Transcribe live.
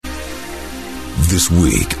This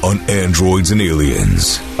week on Androids and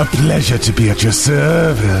Aliens. A pleasure to be at your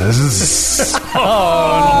service.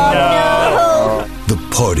 Oh, no. The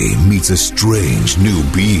party meets a strange new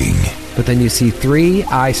being. But then you see 3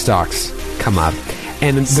 eye stalks come up.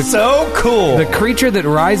 And so cool. The creature that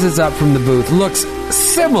rises up from the booth looks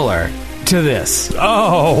similar to this.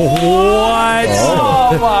 Oh, what?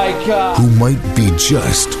 Oh, my God. Who might be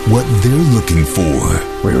just what they're looking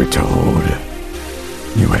for. We were told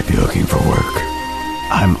you might be looking for work.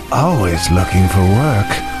 I'm always looking for work.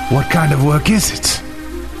 What kind of work is it?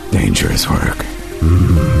 Dangerous work. Do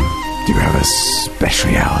you have a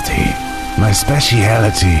specialty? My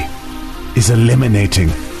specialty is eliminating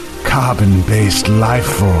carbon-based life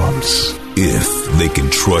forms. If they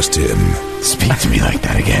can trust him. Speak to me like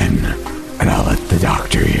that again, and I'll let the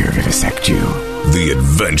doctor here vivisect you. The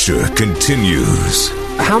adventure continues.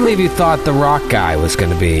 How many of you thought the rock guy was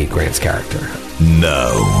going to be Grant's character?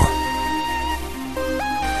 No.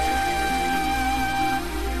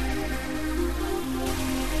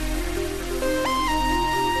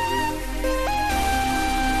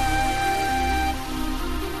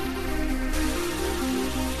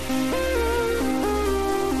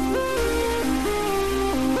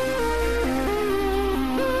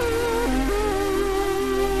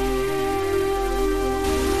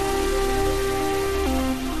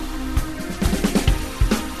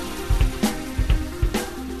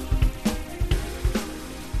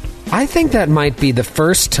 I think that might be the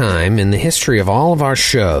first time in the history of all of our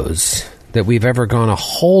shows that we've ever gone a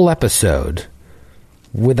whole episode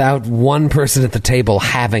without one person at the table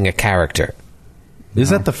having a character.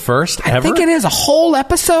 Is that the first ever? I think it is a whole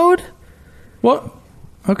episode. Well,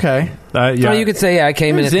 okay. Yeah. Well, you could say I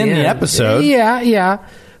came in at the end. the episode. Yeah.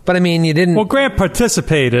 But I mean, you didn't... Well, Grant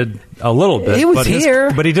participated a little bit. He was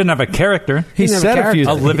here. But he didn't have a character. He said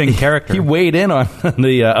a living character. He weighed in on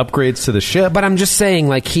the upgrades to the ship. But I'm just saying,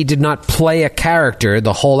 like, he did not play a character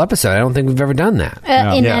the whole episode. I don't think we've ever done that.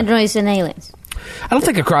 In Androids and Aliens. I don't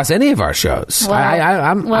think across any of our shows. Well,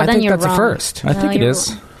 I think that's a first. I think it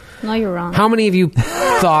is. No, you're wrong. How many of you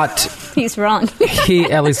thought... He's wrong. He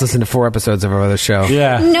at least listened to 4 episods of our other show?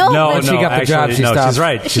 Yeah. No, when she got the job, she stopped. She's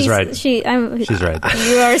right. She's right. She's right.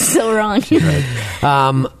 You are so wrong. She's right.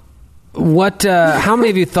 How many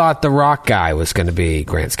of you thought the rock guy was going to be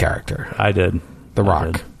Grant's character? I did. The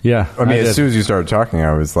Rock. Yeah. I mean, as soon as you started talking,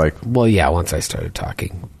 I was like... Well, yeah, once I started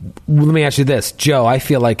talking. Let me ask you this. Joe, I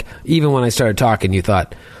feel like even when I started talking, you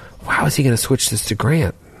thought, wow, is he going to switch this to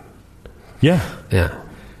Grant? Yeah. Yeah.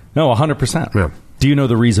 No, 100%. Yeah. Do you know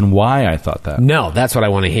the reason why I thought that? No, that's what I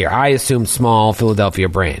want to hear. I assumed small Philadelphia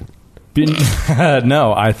brain.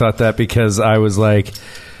 No, I thought that because I was like,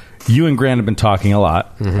 you and Grant have been talking a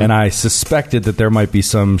lot, and I suspected that there might be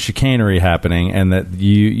some chicanery happening, and that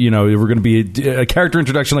you know, we're going to be a character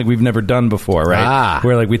introduction like we've never done before, right?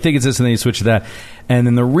 Where like we think it's this, and then you switch to that, and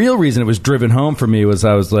then the real reason it was driven home for me was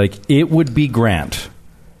I was like, it would be Grant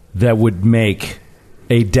that would make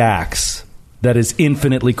a Dax that is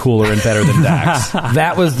infinitely cooler and better than Dax.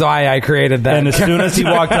 That was why I created that. And as soon as he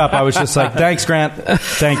walked up, I was just like, thanks, Grant.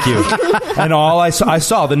 Thank you. And all I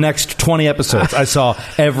saw the next 20 episodes. I saw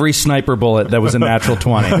every sniper bullet that was a natural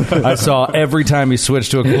 20. I saw every time he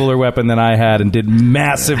switched to a cooler weapon than I had and did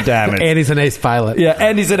massive damage. And he's an ace pilot. Yeah,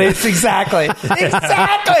 and he's an ace. Exactly.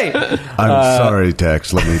 Exactly. I'm sorry,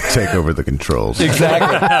 Tex. Let me take over the controls.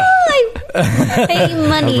 Exactly. Pay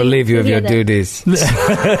money. I relieve you to of hear your that. duties.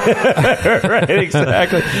 Right,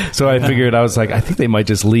 exactly. So I figured, I was like, I think they might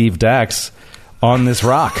just leave Dax on this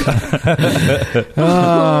rock.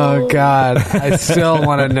 Oh, God. I still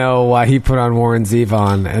want to know why he put on Warren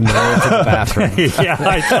Zevon and then went to the bathroom. Yeah,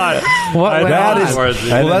 I thought.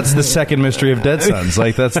 That's the second mystery of Dead Sons.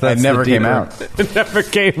 Like that's It never the came deeper- out. It never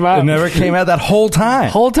came out. It never came out that whole time.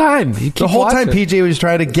 Whole time. The whole time, PJ was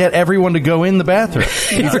trying to get everyone to go in the bathroom.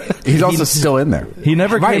 He's also still in there. He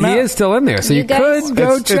never Right, came out. he is still in there, so you guys- could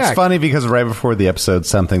go It's check. funny because right before the episode,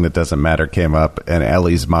 something that doesn't matter came up, and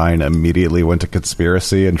Ellie's mind immediately went to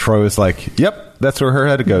conspiracy, and Troy was like, "Yep, that's where her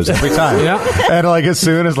head goes every time." Yeah. And like as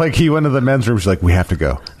soon as like he went to the men's room, she's like, "We have to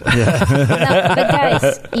go." No, but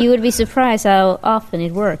guys, you would be surprised how often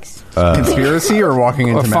it works. Conspiracy or walking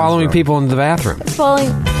into Or men's following room? people into the bathroom. Falling.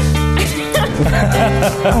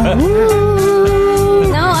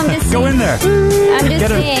 No, I'm just saying. Go in there. I'm just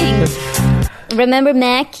saying. Remember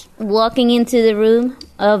Mac walking into the room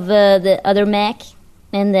of the other Mac,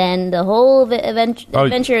 and then the whole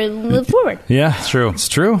adventure moved forward. Yeah, it's true. It's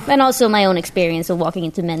true. And also my own experience of walking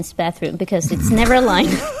into men's bathroom, because it's never a line,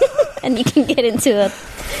 and you can get into a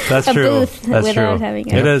booth That's without true. having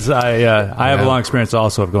It is. I have a long experience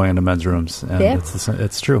also of going into men's rooms, and Yeah.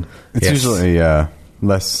 it's true. It's Yes. usually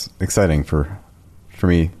less exciting for for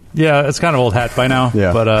me. Yeah, it's kind of old hat by now.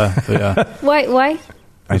 Yeah. But yeah. Why?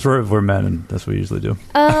 It's we're men, and that's what we usually do.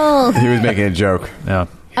 Oh, He was making a joke. Yeah.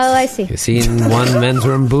 I see. You've seen one men's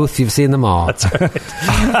room booth, you've seen them all. I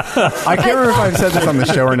can't remember if I've said this on the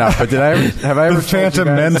show or not, but have I ever The Phantom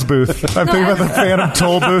Men's booth. I'm thinking about the Phantom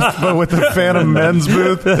Toll booth, but with the Phantom Men's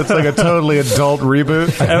booth. It's like a totally adult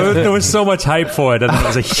reboot. There was so much hype for it, and it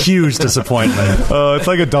was a huge disappointment. It's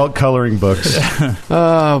like adult coloring books.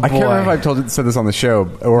 Oh, boy. I can't remember if I've said this on the show,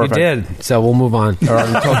 or You if did, so we'll move on. or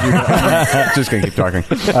I've told you. I'm just gonna keep talking,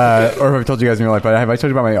 or if I've told you guys in your life. But have I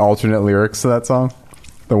told you about my alternate lyrics to that song?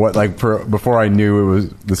 The what? Like before I knew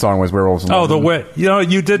the song was Werewolves. in Oh, the London. way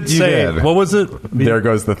you did say did. what was it? There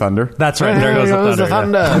Goes the Thunder. That's right. There goes the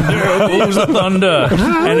thunder. Yeah. There goes the thunder,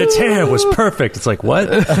 and its hair was perfect. It's like what?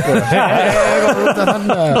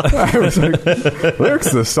 I was like, lyrics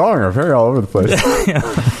to the song are very all over the place.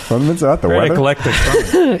 Fundamental out the Very weather. eclectic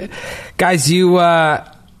song. Guys, you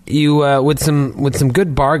with some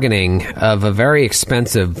good bargaining of a very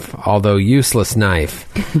expensive, although useless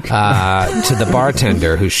knife to the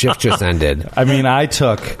bartender whose shift just ended. I mean, I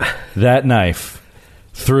took that knife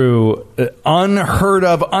through unheard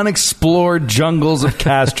of, unexplored jungles of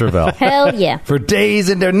Castroville Hell yeah. for days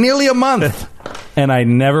and nearly a month, and I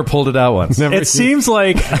never pulled it out once. It seems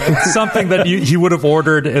like something that he would have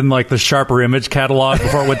ordered in like the Sharper Image catalog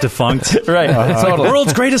before it went defunct. Right, totally.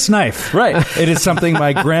 World's greatest knife. Right. It is something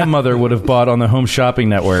my grandmother would have bought on the Home Shopping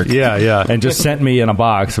Network. Yeah, yeah. And just sent me in a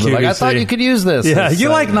box. And was like, I thought you could use this. Yeah, It's you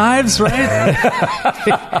like knives, right?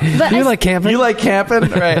 But You like camping? You like camping?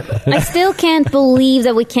 Right. I still can't believe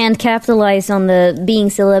that we can't capitalize on the being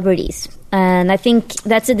celebrities. And I think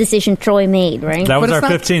that's a decision Troy made, right? That was But our it's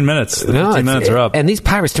not- 15 minutes. The No, 15 minutes are up. And these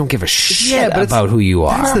pirates don't give a shit Yeah, but it's- about who you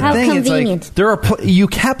are. That's the How thing. It's convenient. like there are you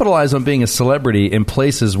capitalize on being a celebrity in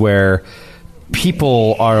places where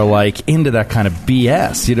people are like into that kind of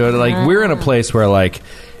BS. You know, like we're in a place where like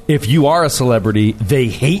if you are a celebrity, they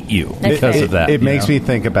hate you because of that. It you makes know? me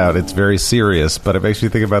think about, it's very serious, but it makes me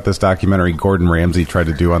think about this documentary Gordon Ramsay tried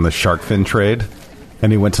to do on the shark fin trade.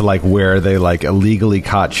 And he went to like where they like illegally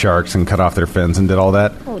caught sharks and cut off their fins and did all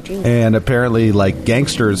that. Oh, geez. And apparently like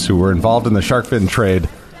gangsters who were involved in the shark fin trade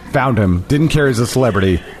found him, didn't care he's a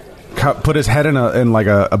celebrity, put his head in like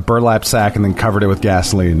a burlap sack and then covered it with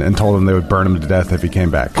gasoline and told him they would burn him to death if he came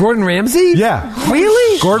back. Gordon Ramsay? Yeah.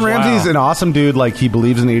 Really? Gordon Ramsay's an awesome dude. Like, he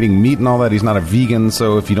believes in eating meat and all that. He's not a vegan,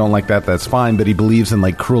 so if you don't like that, that's fine. But he believes in,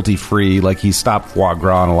 like, cruelty-free. Like, he stopped foie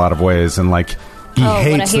gras in a lot of ways. And, like, he what a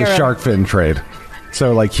hates the hero. shark fin trade.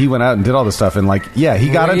 So, like, he went out and did all this stuff. And, like, yeah, he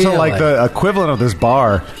got into, like, Really? the equivalent of this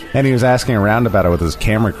bar. And he was asking around about it with his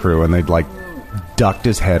camera crew. And they'd, like, ducked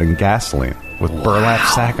his head in gasoline with burlap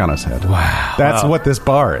sack on his head. Wow. That's what this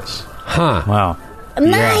bar is. Huh. Wow.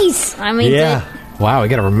 Nice. I mean, Yeah. Wow, we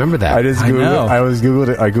got to remember that. I just I know. Googled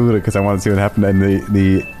it. I googled it because I wanted to see what happened. And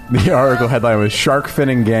the article headline was "Shark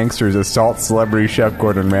Finning Gangsters Assault Celebrity Chef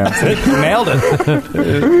Gordon Ramsay." Nailed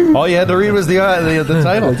it. All you had to read was the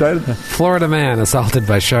title. Florida man assaulted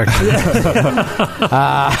by shark.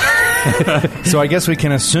 So I guess we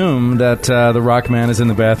can assume that the Rock Man is in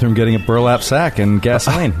the bathroom getting a burlap sack and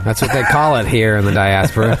gasoline. That's what they call it here in the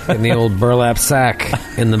diaspora, in the old burlap sack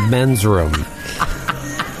in the men's room.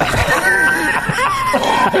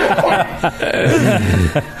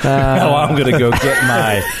 Oh, I'm going to go get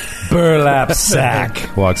my burlap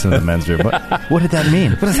sack. Walks into the men's room. What did that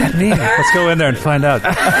mean? What does that mean? Let's go in there and find out.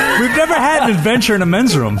 We've never had an adventure in a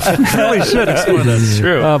men's room. We really should explore this.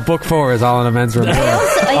 True. Book 4 is all in a men's room.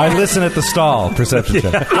 I listen at the stall. Perception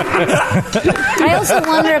check. I also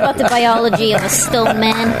wonder about the biology of a stone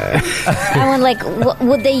man. I wonder, like,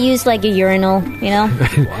 would they use like a urinal? You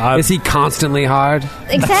know? Is he constantly hard?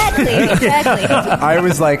 Exactly. I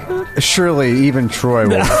was like, surely even Troy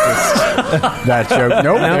will resist that joke.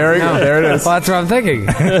 Nope, there it is. Well, that's what I'm thinking.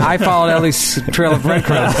 I followed Ellie's trail of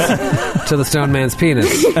breadcrumbs to the stone man's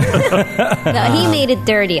penis. No, he made it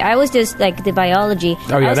dirty. I was just like the biology.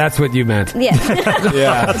 Oh, I yeah, was that's what you meant.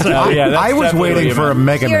 yeah, I was waiting for a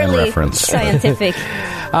Mega Man purely reference. scientific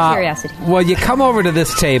curiosity. Well, you come over to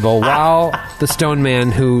this table while the stone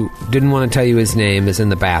man, who didn't want to tell you his name, is in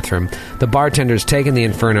the bathroom. The bartender's taken the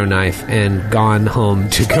Inferno knife and gone home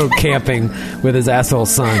to go camping with his asshole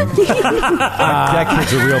son. That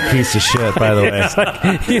kid's a real piece of shit, by the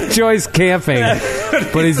way. He enjoys camping,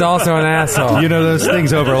 but he's also an asshole. You know, those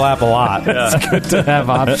things overlap a lot. It's good to have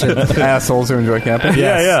options. Assholes who enjoy camping.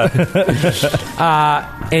 Yeah.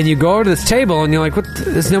 And you go over to this table and you're like, "What?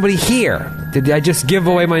 There's nobody here. Did I just give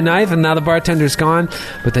away my knife and now the bartender's gone?"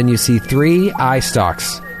 But then you see 3 eye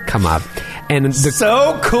stalks come up. And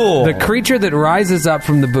So cool. the creature that rises up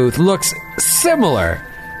from the booth looks similar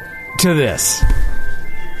to this.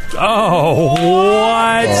 Oh,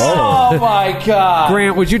 what? Oh my god!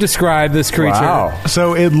 Grant, would you describe this creature? Wow.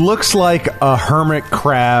 So it looks like a hermit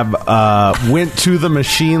crab went to the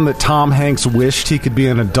machine that Tom Hanks wished he could be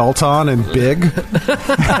an adult on and big.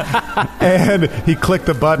 And he clicked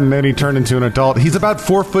the button and he turned into an adult. He's about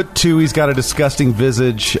 4'2". He's got a disgusting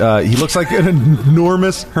visage. He looks like an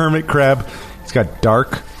enormous hermit crab. He's got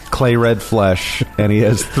dark clay red flesh, and he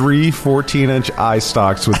has 3 14-inch eye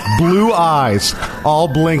stalks with blue eyes, all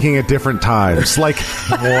blinking at different times. Like,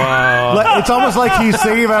 wow! It's almost like he's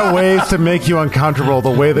thinking about ways to make you uncomfortable.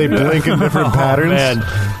 The way they blink in different patterns. Man.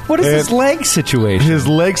 What is his leg situation? His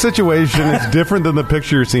leg situation is different than the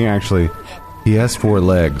picture you're seeing. Actually, he has 4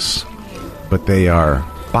 legs, but they are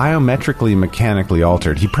biometrically, mechanically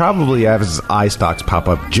altered. He probably, as his eye stalks pop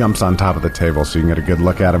up, jumps on top of the table so you can get a good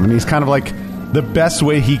look at him, and he's kind of like the best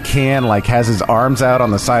way he can, like has his arms out on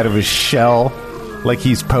the side of his shell, like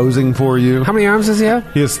he's posing for you. How many arms does he have?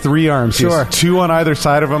 He has 3 arms. Sure. He has 2 on either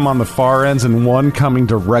side of him on the far ends, and 1 coming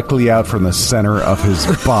directly out from the center of his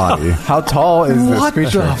body. How tall is this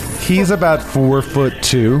creature? He's about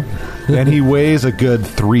 4'2", and he weighs a good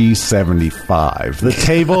 375. The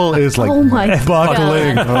table is like Oh my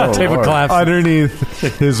buckling Table collapse.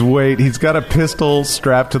 underneath his weight. He's got a pistol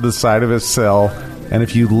strapped to the side of his cell. And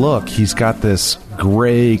if you look, he's got this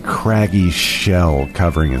gray, craggy shell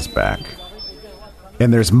covering his back.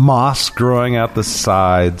 And there's moss growing out the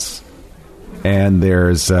sides. And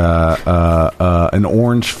there's an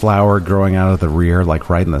orange flower growing out of the rear, like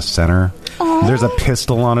right in the center. There's a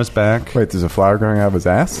pistol on his back. Wait, there's a flower growing out of his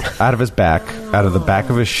ass? Out of his back, out of the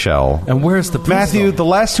back of his shell. And where's the pistol? Matthew, the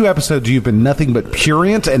last 2 episodes you've been nothing but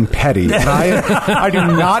prurient and petty. And I do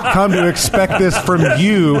not come to expect this from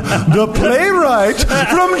you, the playwright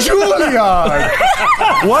from Juilliard.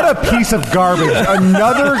 What a piece of garbage.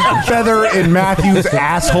 Another feather in Matthew's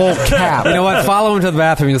asshole cap. You know what? Follow him to the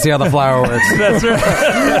bathroom. You'll see how the flower works. That's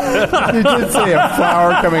right. You did say a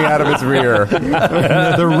flower coming out of his rear.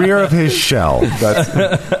 The rear of his shell. That's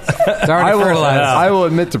It's already fertilized. I will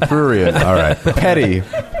admit to prurient. all right. Petty.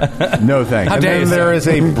 No thanks. And dare then you, there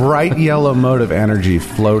sir. is a bright yellow mode of energy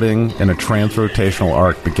floating in a transrotational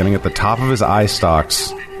arc beginning at the top of his eye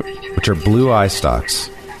stalks, which are blue eye stalks,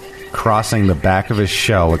 crossing the back of his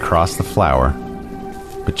shell across the flower,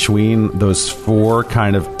 between those 4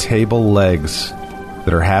 kind of table legs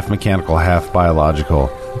that are half mechanical, half biological,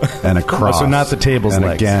 and across. So not the table's and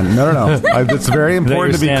legs. again, no. It's very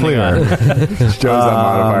important to be you're standing clear. Joe's on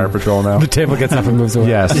modifier patrol now. The table gets up and moves away.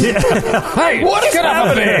 Yes. Hey, what is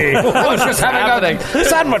happening? I was just having a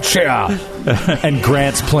sandwich here. And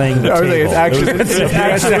Grant's playing the I was table. like, it's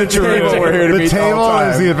actually the table. We're here to The meet all table time.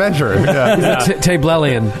 is the adventure. Yeah.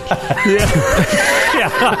 Tablelian.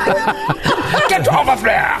 Get over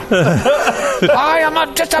there! I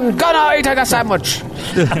am just gonna eat a sandwich.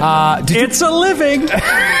 It's a living.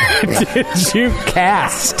 Did you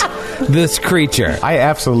cast this creature? I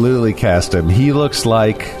absolutely cast him. He looks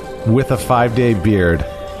like, with a 5-day beard,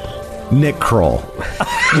 Nick Kroll.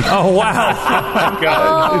 Oh,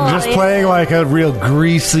 wow. Just playing like a real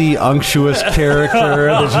greasy, unctuous character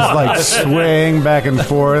that's just like swaying back and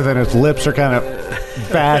forth, and his lips are kind of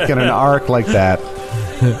back in an arc like that.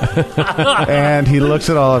 And he looks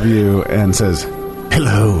at all of you and says,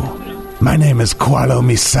 "Hello, my name is Qualo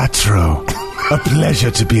Misatro. A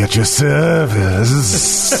pleasure to be at your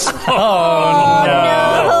service."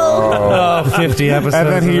 50 episodes. And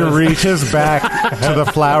then he of this. reaches back to the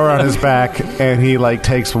flower on his back, and he like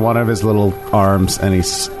takes one of his little arms and he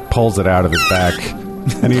pulls it out of his back.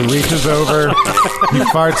 And he reaches over, he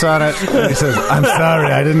farts on it, and he says, "I'm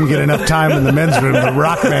sorry, I didn't get enough time in the men's room. The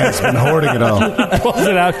rock man's been hoarding it all." Pulls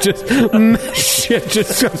it out, just shit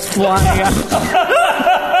just goes flying out.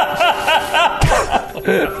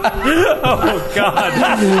 Oh, God.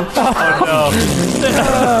 Oh,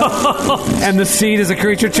 And the seed is a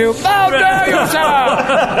creature too. How dare you, sir!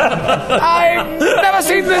 I've never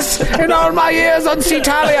seen this in all my years on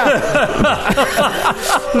Seatalia. no.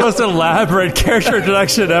 The most elaborate character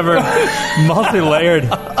introduction ever. Multi-layered.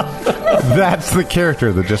 That's the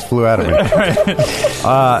character that just flew out of me.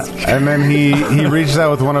 And then he reaches out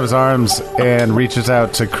with one of his arms and reaches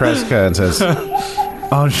out to Kreska and says,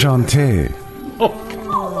 "Enchanté."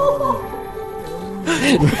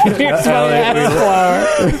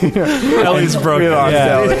 Ellie's broken.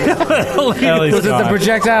 Ellie's Was it the gone.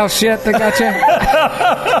 projectile shit that got you?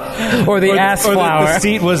 Or the ass Or flower? the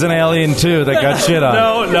seat was an alien too that got shit on.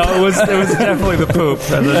 No, it was definitely the poop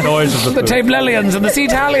and the noise of the The poop. Tablelians and the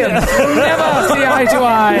Seatalians never see eye to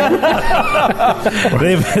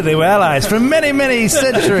eye They were allies for many, many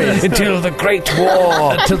centuries. until the Great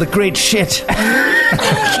War. Until the great shit.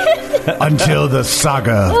 until the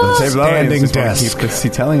saga of the standing desk. Keep the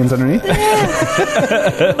Cetalians underneath.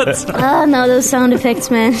 Oh no, those sound effects,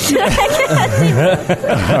 man.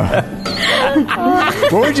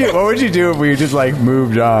 What would you do if we just like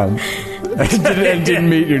moved on and didn't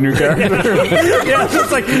meet your new character? Yeah,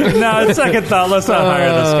 it's like, no, second thought, let's not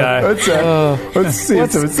hire this guy. Let's see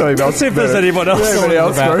if there's anyone else. Anybody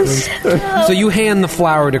else first? So you hand the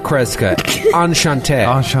flower to Kreska. Enchanté.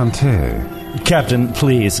 Enchanté. Captain,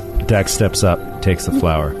 please. Dax steps up, takes the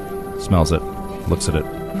flower, smells it, looks at it,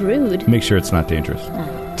 Rude. make sure it's not dangerous,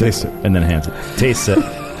 Taste it. and then hands it. Tastes it.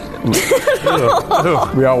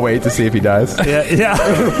 We all wait to see if he dies. Yeah.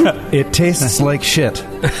 It tastes like shit.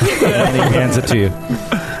 And he hands it to you.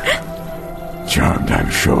 Charmed, I'm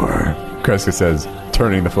sure. Kreska says,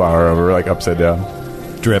 turning the flower over like upside down.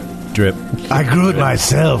 Drip, drip. I grew it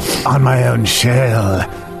myself on my own shell.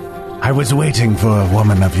 I was waiting for a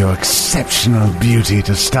woman of your exceptional beauty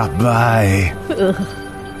to stop by.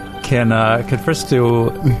 Can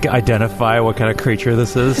Fristu identify what kind of creature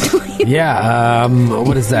this is? Yeah,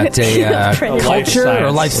 what is that? A culture or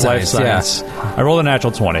life science? Yes. I rolled a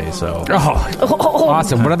natural 20, so. Oh,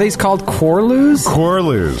 awesome. What are these called? Corlus?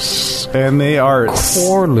 Corlus. And they are...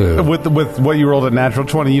 Corlu. With what you rolled a natural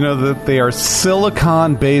 20, you know that they are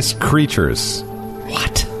silicon-based creatures.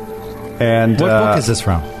 What? And What book is this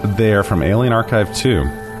from? They are from Alien Archive 2.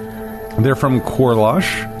 They're from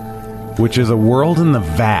Korlash, which is a world in the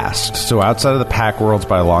vast, so outside of the Pack Worlds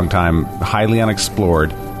by a long time, highly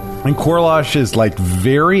unexplored. And Korlash is like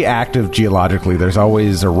very active geologically. There's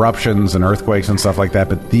always eruptions and earthquakes and stuff like that,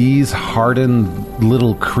 but these hardened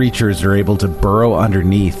little creatures are able to burrow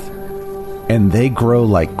underneath, and they grow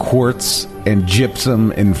like quartz and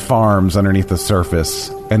gypsum in farms underneath the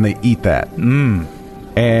surface, and they eat that.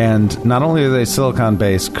 And not only are they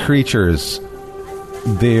silicon-based creatures,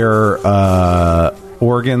 their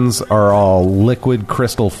organs are all liquid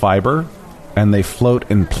crystal fiber, and they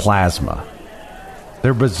float in plasma.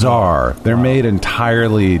 They're bizarre. They're made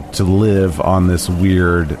entirely to live on this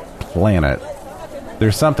weird planet.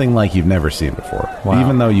 There's something like you've never seen before. Wow.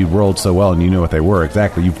 Even though you rolled so well and you knew what they were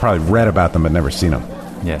exactly. You've probably read about them but never seen them.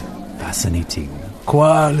 Yeah. Fascinating.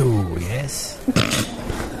 Qualu, yes.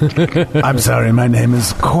 I'm sorry, my name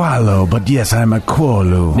is Qualo, but yes, I'm a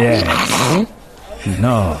Qualu. Yes.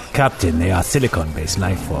 No, Captain, they are silicon-based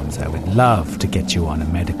life forms. I would love to get you on a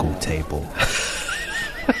medical table.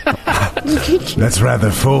 That's rather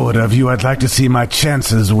forward of you. I'd like to see my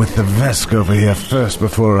chances with the Vesk over here first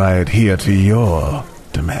before I adhere to your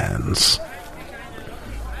demands.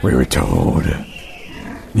 We were told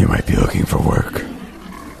you might be looking for work.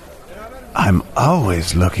 I'm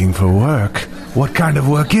always looking for work. What kind of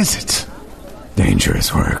work is it?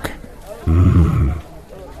 Dangerous work. Do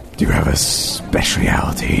you have a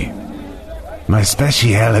speciality? My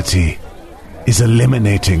speciality is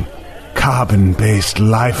eliminating carbon-based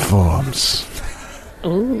life forms.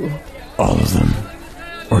 Ooh. All of them?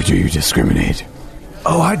 Or do you discriminate?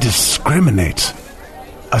 Oh, I discriminate.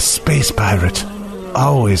 A space pirate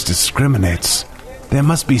always discriminates. There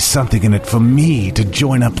must be something in it for me to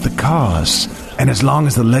join up the cause. And as long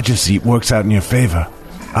as the legislate works out in your favor,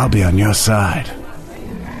 I'll be on your side.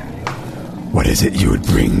 What is it you would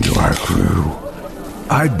bring to our crew?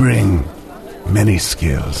 I bring many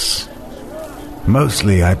skills.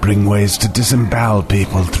 Mostly I bring ways to disembowel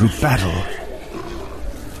people through battle.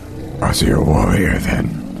 Oh, so you're a warrior,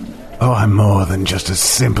 then? Oh, I'm more than just a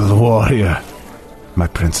simple warrior, my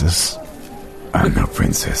princess. I'm no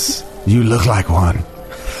princess. You look like one.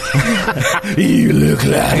 You look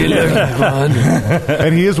like one.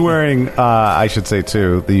 And he is wearing, I should say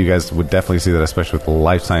too, that you guys would definitely see that, especially with the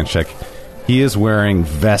life science check. He is wearing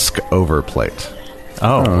Vesk overplate.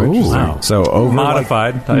 Oh, wow. So over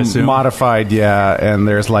Modified, I assume. Modified, yeah. And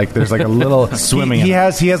there's like a little Swimming He in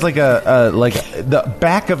it. has like a the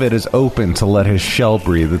back of it is open to let his shell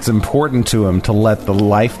breathe. It's important to him to let the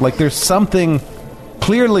life, like there's something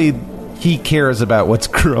clearly. He cares about what's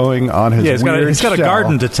growing on his Yeah, weird he's got a shell.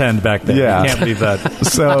 garden to tend back there. Yeah. You can't leave that.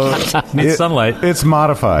 So Needs sunlight. It's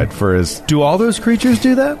modified for his. Do all those creatures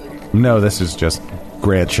do that? No, this is just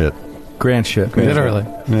grand shit. Grand shit. Literally.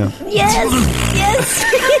 Yeah. Yes!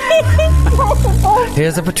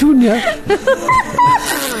 Here's a petunia.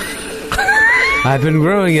 I've been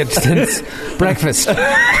growing it since breakfast. And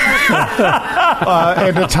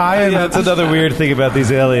to tie in, That's another weird thing about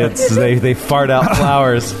these aliens. Is they fart out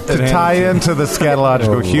flowers. to tie into the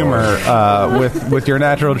scatological humor with your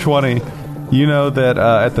natural 20. You know that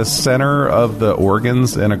at the center of the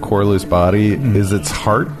organs in a Corlus body is its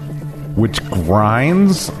heart, which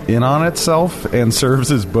grinds in on itself and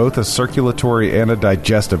serves as both a circulatory and a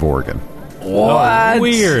digestive organ. What?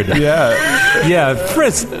 Weird. Yeah. Yeah,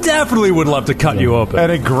 Fritz definitely would love to cut you open.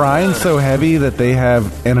 And it grinds so heavy that they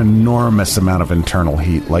have an enormous amount of internal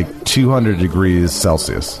heat, like 200 degrees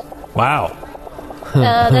Celsius. Wow.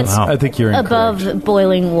 That's I think you're incorrect. above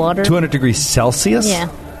boiling water. 200 degrees Celsius? Yeah.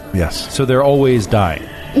 Yes. So they're always dying.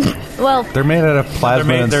 Well, They're made out of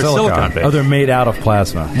plasma and they're silicon. silicon-based. Oh, they're made out of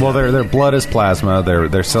plasma. Well, their blood is plasma.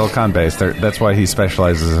 They're silicon based. That's why he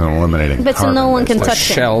specializes in eliminating. but so no one can touch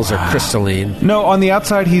him. Shells are crystalline. No, on the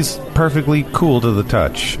outside he's perfectly cool to the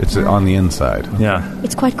touch. It's on the inside. Yeah.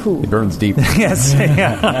 It's quite cool. Burns deep. Yes.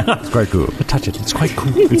 Yeah. It's quite cool. Touch it. It's quite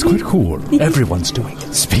cool. It's quite cool. Everyone's doing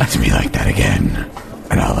it. Speak to me like that again,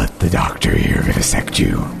 and I'll let the doctor here vivisect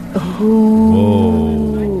you.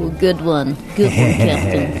 Ooh, good one. Good one,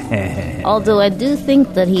 Captain. Although I do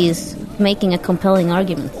think that he's making a compelling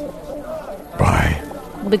argument. Why?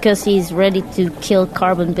 Because he's ready to kill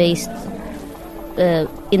carbon-based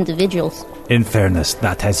individuals. In fairness,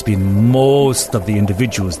 that has been most of the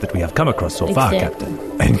individuals that we have come across so far, Exactly.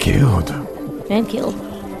 Captain. And killed. And killed.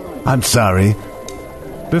 I'm sorry.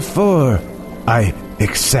 Before I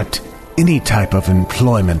accept any type of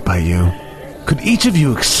employment by you, could each of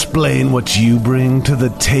you explain what you bring to the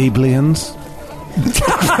Tablians?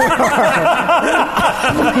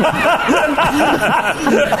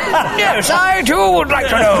 Yes, I too would like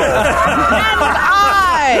to know. And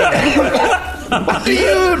I. What do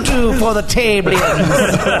you do for the Tablians?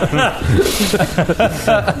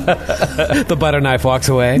 The butter knife walks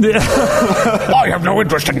away. I have no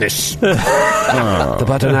interest in this. The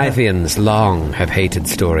butter knifeians long have hated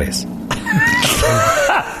stories.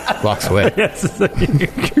 Walks away.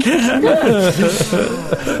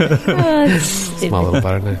 Small little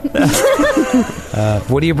butter knife.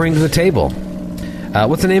 What do you bring to the table?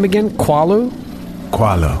 What's the name again? Qualo?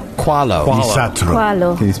 Qualo. Qualo. Misatro.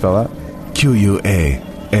 Qualo. Can you spell that? Quallo.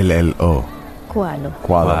 Qualo.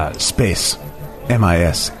 Qualo. Space.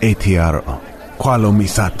 MISATRO. Qualo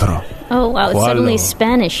misatro. Oh, wow. It's Qualo. suddenly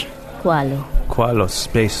Spanish. Qualo. Qualo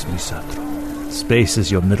Space Misatro. Space is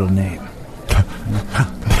your middle name.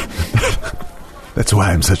 That's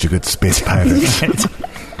why I'm such a good space pirate.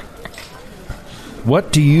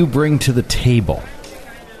 What do you bring to the table?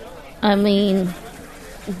 I mean,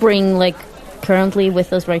 bring, like, currently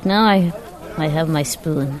with us right now, I have my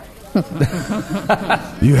spoon.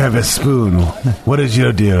 You have a spoon. What is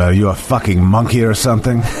your deal? Are you a fucking monkey or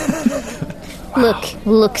something?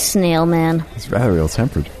 Look, snail man. He's rather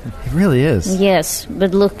ill-tempered. It really is. Yes,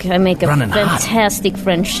 but look, I make a fantastic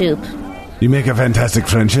French soup. You make a fantastic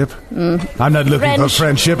friendship? I'm not looking for French.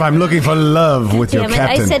 friendship. I'm looking for love with your Damn it,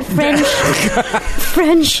 captain. I said French.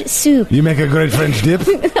 French soup. You make a great French dip?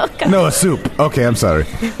 No, a soup. Okay, I'm sorry.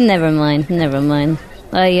 Never mind.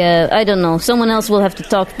 I don't know. Someone else will have to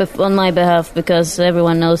talk on my behalf because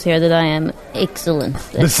everyone knows here that I am excellent.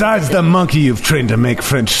 Besides the monkey you've trained to make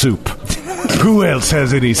French soup, who else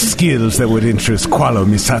has any skills that would interest Qualo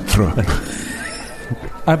Misatro?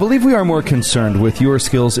 I believe we are more concerned with your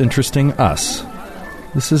skills interesting us.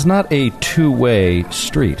 This is not a two-way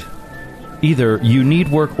street. Either you need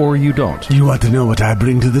work or you don't. You want to know what I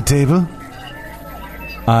bring to the table?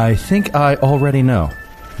 I think I already know.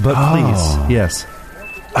 But please, yes.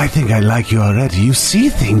 I think I like you already. You see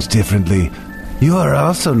things differently. You are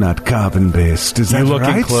also not carbon-based, is that You look in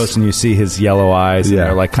right? close and you see his yellow eyes, and Yeah.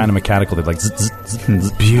 they're like kind of mechanical. They're like zzz, zzz,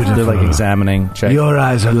 zzz. Beautiful. They're like examining. Check. Your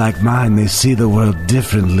eyes are like mine. They see the world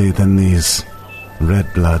differently than these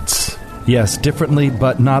red bloods. Yes, differently,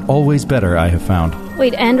 but not always better, I have found.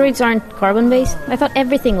 Wait, androids aren't carbon-based? I thought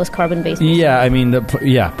everything was carbon-based. Yeah, I mean,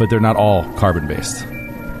 but they're not all carbon-based.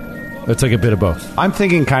 It's like a bit of both. I'm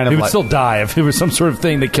thinking kind of It would like... still die if it was some sort of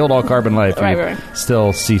thing that killed all carbon life. Right, It would right.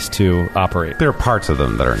 Still cease to operate. There are parts of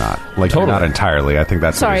them that are not. Like, Totally. not entirely. I think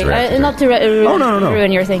that's what Sorry, he's reacting not to no.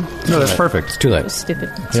 ruin your thing. No, that's perfect. It's too late. Stupid.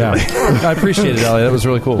 Yeah, I appreciate it, Elliot. That was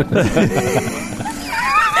really cool.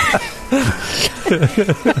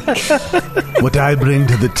 What I bring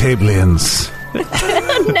to the Tablians.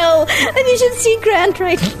 No, and you should see Grant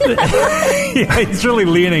right now. Yeah, he's really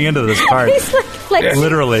leaning into this part. He's like flexing.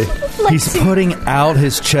 Literally. He's putting out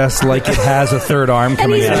his chest like it has a third arm And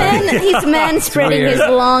coming out. he's man spreading his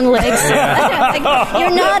long legs. Like,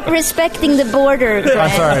 you're not respecting the border. Grant.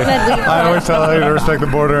 I'm sorry. That we I always tell you to respect the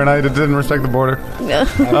border, and I didn't respect the border.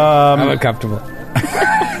 I'm uncomfortable.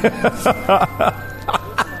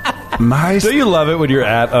 Do you love it when you're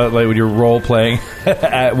at like when you're role playing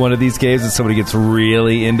at one of these games and somebody gets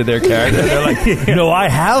really into their character? They're like, "No, I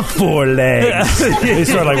have 4 legs." They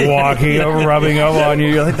start like walking over, rubbing up on you.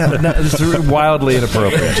 You're like, "No, this is wildly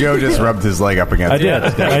inappropriate." Joe just rubbed his leg up against. I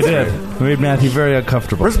did. It made Matthew very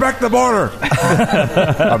uncomfortable. Respect the border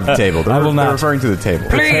of the table. I will not. They're referring to the table.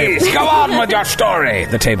 Please, go on with your story,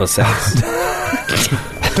 the table says.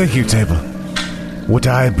 Thank you, table. What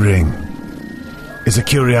I bring is a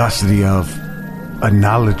curiosity of, a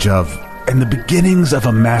knowledge of, and the beginnings of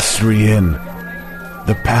a mastery in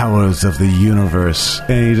the powers of the universe.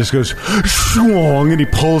 And he just goes, swong, and he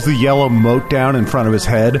pulls the yellow moat down in front of his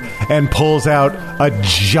head and pulls out a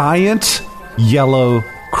giant yellow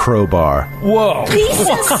crowbar. Whoa!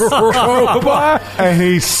 Crowbar? And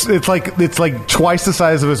it's like twice the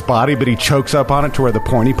size of his body, but he chokes up on it to where the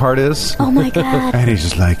pointy part is. Oh my god. And he's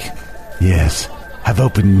just like, yes, I've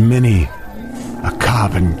opened many a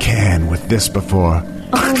carbon can with this before.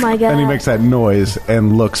 Oh my god. And he makes that noise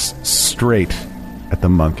and looks straight at the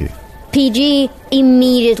monkey. PG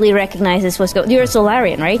immediately recognizes what's going on. You're a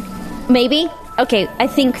Solarian, right? Maybe? Okay, I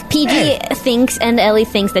think PG thinks and Ellie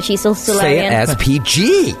thinks that she's a Solarian. Say it as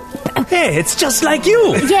PG. Hey, it's just like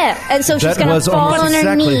you. Yeah, and so she's That gonna was fall almost on her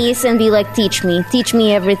exactly- knees and be like, teach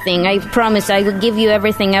me everything. I promise I will give you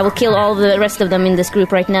everything. I will kill all the rest of them in this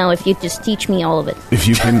group right now if you just teach me all of it. If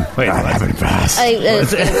you can... Wait, I'll have it fast.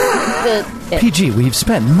 PG, we've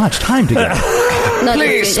spent much time together.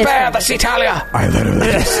 Please spare the Cetalia. I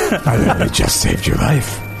literally just saved your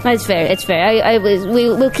life. It's fair, it's fair.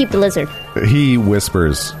 We'll keep the lizard. He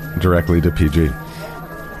whispers directly to PG.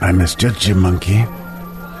 I misjudged you, monkey.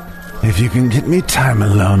 If you can get me time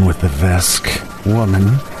alone with the Vesk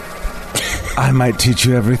woman, I might teach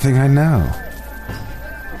you everything I know.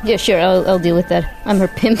 Yeah, sure, I'll deal with that. I'm her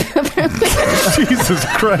pimp. Jesus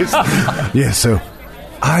Christ. Yeah, so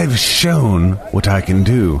I've shown what I can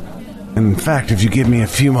do. In fact, if you give me a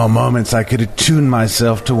few more moments, I could attune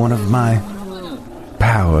myself to one of my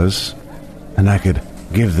powers, and I could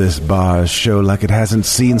give this bar a show like it hasn't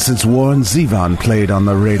seen since Warren Zevon played on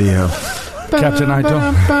the radio. Captain, I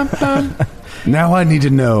don't... Now I need to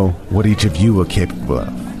know what each of you are capable of.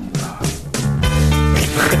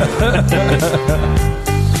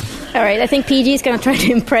 All right, I think PG's gonna try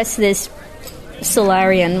to impress this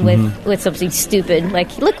Solarian with something stupid.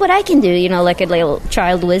 Like, look what I can do, you know, like a little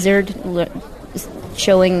child wizard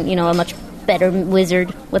showing, you know, a much better wizard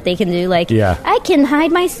what they can do. Like, Yeah. I can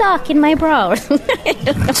hide my sock in my bra. Or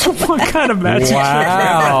something. What kind of magic?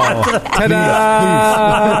 Wow!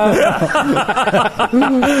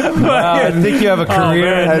 I think you have a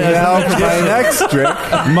career. And now for my next trick.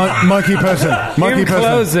 Monkey person. Monkey In person.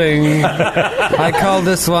 closing, I call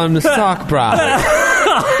this one sock bra.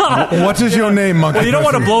 What is your name, monkey Well, you don't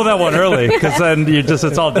want to person? blow that one early because then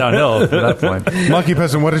it's all downhill at that point. Monkey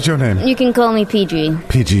person, what is your name? You can call me PG.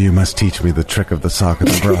 PG, you must teach me the trick of the sock and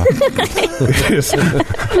the bra. Yes.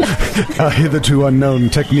 A hitherto unknown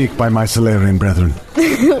technique by my Solarian brethren.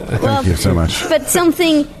 Thank you so much. But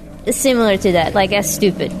something similar to that, like as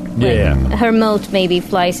stupid. Yeah. Like her moat maybe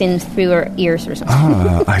flies in through her ears or something.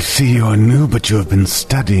 Ah, I see you are new, but you have been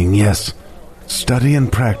studying, yes. Study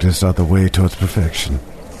and practice are the way towards perfection.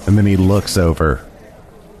 And then he looks over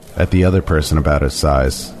at the other person about his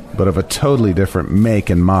size, but of a totally different make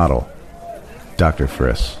and model. Dr.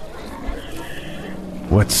 Friss.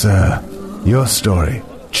 What's, your story,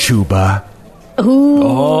 Chuba?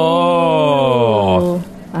 Oh.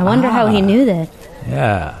 I wonder how he knew that.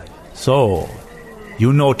 Yeah. So,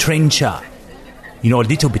 you know Trencher. You know a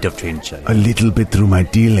little bit of Trencher. A little bit through my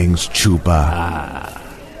dealings, Chuba.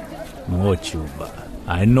 No, Chuba.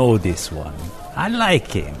 I know this one. I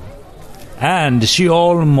like him. And she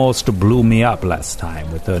almost blew me up last time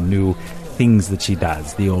with her new things that she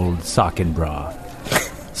does, the old sock and bra.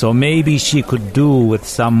 So maybe she could do with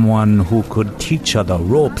someone who could teach her the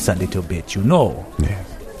ropes a little bit, you know. Yes.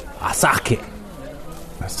 Asake.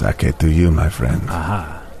 Asake to you, my friend.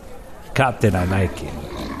 Captain, I like him.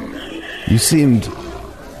 You seemed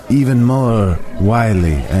even more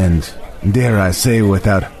wily and, dare I say,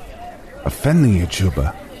 without offending you,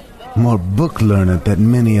 Chuba, more book-learned than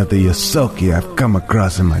many of the Yosoki I've come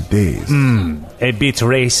across in my days. A bit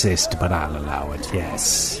racist, but I'll allow it,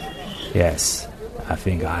 yes. Yes, I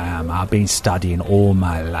think I am. I've been studying all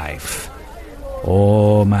my life.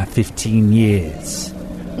 All my 15 years.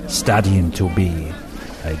 Studying to be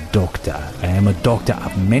a doctor. I am a doctor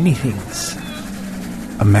of many things.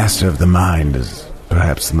 A master of the mind is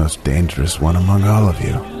perhaps the most dangerous one among all of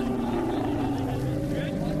you.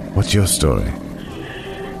 What's your story?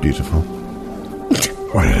 Beautiful.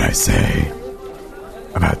 What did I say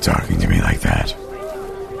about talking to me like that?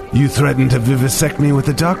 You threatened to vivisect me with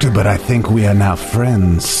the doctor, but I think we are now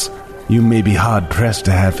friends. You may be hard-pressed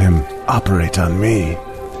to have him operate on me.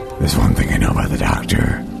 There's one thing I know about the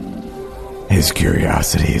doctor. His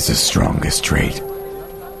curiosity is his strongest trait.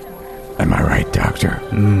 Am I right, Doctor?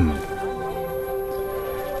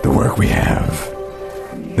 The work we have,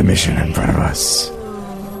 the mission in front of us,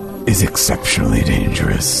 is exceptionally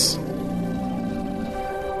dangerous.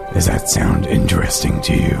 Does that sound interesting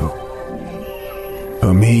to you?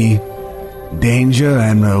 For me, danger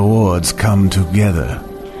and rewards come together.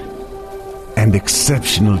 And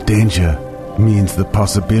exceptional danger means the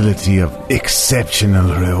possibility of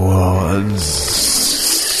exceptional rewards.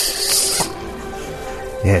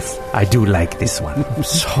 Yes, I do like this one. I'm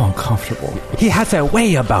so uncomfortable. He has a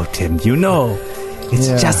way about him, you know. It's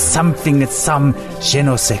just something, it's some je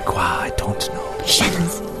ne sais quoi, I don't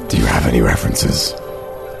know. Do you have any references?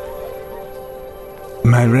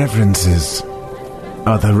 My references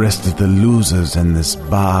are the rest of the losers in this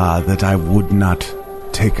bar that I would not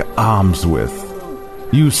take arms with.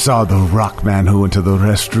 You saw the rock man who went to the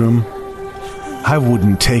restroom. I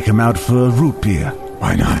wouldn't take him out for a root beer.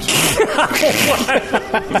 Why not?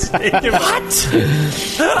 What?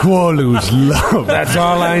 Qualu's love. That's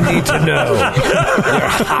all I need to know. You're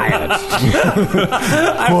hired.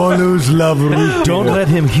 Qualu's love root Don't beer. let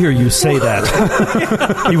him hear you say that.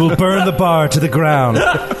 He will burn the bar to the ground.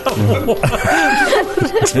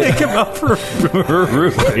 Take him out for a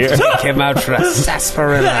root beer. Take him out for a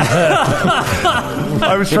sarsaparilla.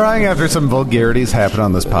 I was trying after some vulgarities happened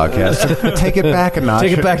on this podcast to take it back a notch.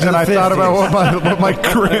 Take it back to and the I thought 50s. about what my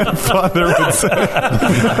grandfather would say.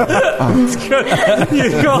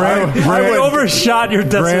 I overshot your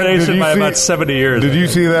destination by about 70 years. Did you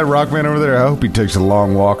see that rock man over there? I hope he takes a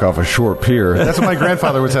long walk off a short pier. That's what my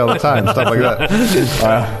grandfather would say all the time, stuff like that.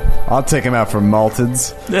 I'll take him out for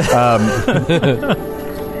malteds.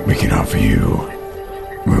 We can offer you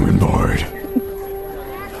room and board.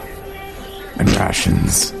 And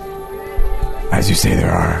rations. As you say,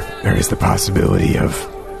 there is the possibility of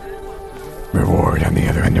reward on the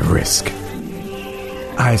other end of risk.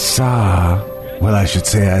 I spied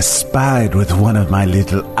with one of my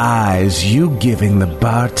little eyes you giving the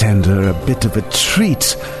bartender a bit of a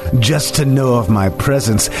treat just to know of my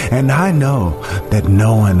presence, and I know that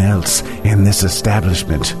no one else in this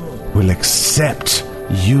establishment will accept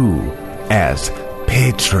you as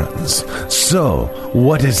patrons. So,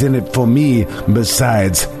 what is in it for me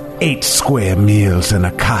besides 8 square meals and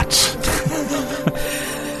a cot?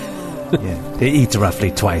 They eat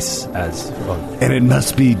roughly twice as well. And it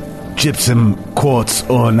must be gypsum, quartz,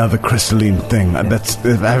 or another crystalline thing. I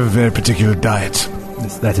have a very particular diet.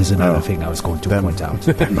 That is another thing I was going to point out.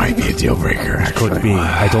 That might be a deal breaker, actually. Could be.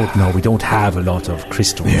 I don't know. We don't have a lot of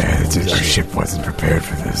crystals. Yeah, our ship wasn't prepared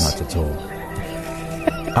for this. Not at all.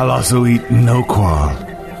 I'll also eat no qual.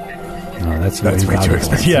 No, that's way too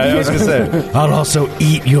expensive. Yeah, I was going to say. I'll also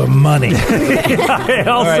eat your money. I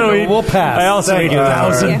also eat, we'll pass. I also eat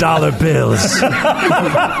 $1,000 bills.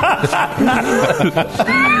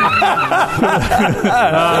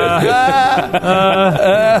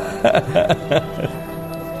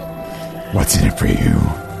 What's in it for you?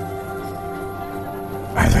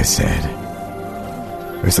 As I said,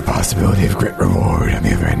 there's the possibility of great reward on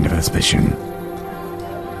the other end of this mission.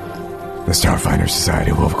 The Starfinder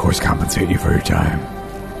Society will, of course, compensate you for your time.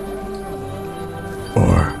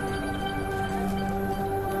 Or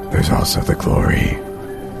there's also the glory.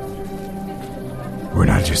 We're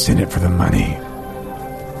not just in it for the money.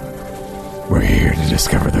 We're here to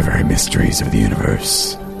discover the very mysteries of the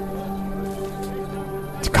universe.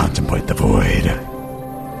 To contemplate the void.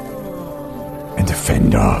 And to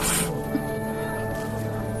fend off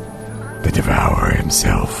the Devourer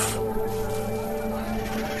himself.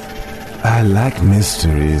 I like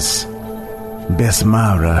mysteries.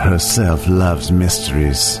 Besmara herself loves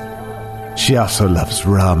mysteries. She also loves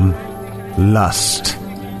rum, lust,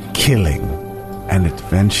 killing, and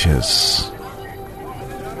adventures.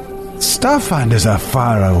 Starfinders are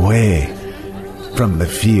far away from the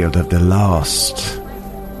field of the lost.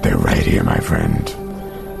 They're right here, my friend.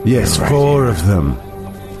 Yes, They're right 4 here. of them.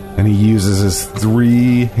 And he uses his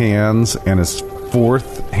 3 hands, and his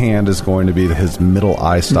 4th hand is going to be his middle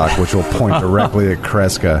eye stalk, which will point directly at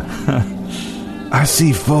Kreska. I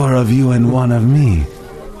see 4 of you and 1 of me.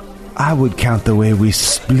 I would count the way we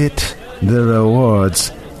split the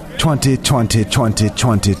rewards 20, 20, 20,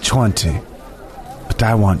 20, 20. But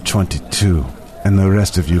I want 22, and the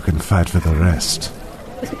rest of you can fight for the rest.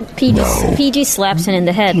 PG slaps him in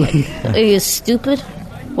the head. Like, are you stupid?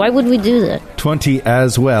 Why would we do that? 20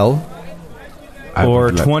 as well, I or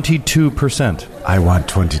would 22%. I want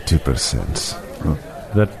 22%.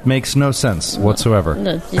 That makes no sense whatsoever.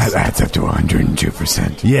 No, That just, adds up to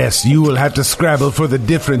 102%. Yes, you will have to scrabble for the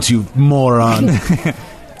difference, you moron.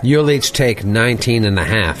 You'll each take 19 and a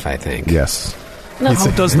half, I think. Yes. How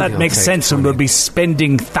does that You'll make take sense when 20. we'll be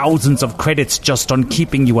spending thousands of credits just on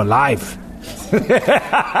keeping you alive?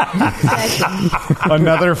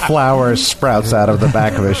 Another flower sprouts out of the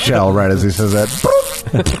back of his shell right as he says that.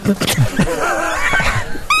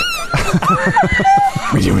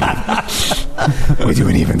 We do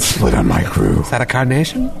an even split on my crew. Is that a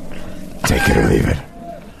carnation? Take it or leave it.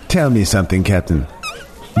 Tell me something, Captain.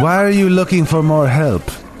 Why are you looking for more help?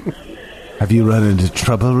 Have you run into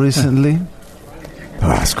trouble recently? The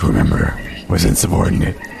last crew member was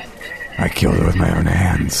insubordinate. I killed her with my own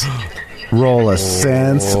hands. Roll a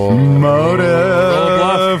sense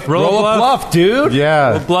motive. Roll a bluff. dude.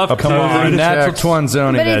 Yeah. Bluff. Come on, natural checks. 20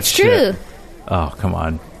 zoning but that it's shit. true. Oh, come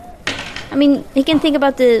on. I mean, he can think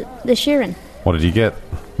about the Sheeran. What did you get?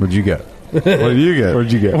 What'd you get? What did you get?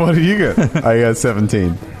 What'd you get? What did you get? I got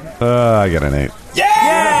 17. I got an 8.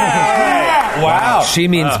 Wow. She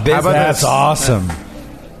means business. That's awesome.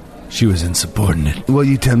 She was insubordinate. Well,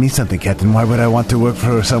 you tell me something, Captain. Why would I want to work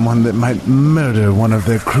for someone that might murder one of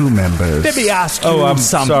their crew members? Let me ask you Oh, I'm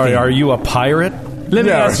something. sorry. Are you a pirate? Let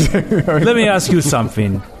me ask you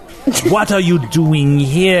something. What are you doing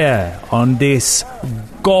here on this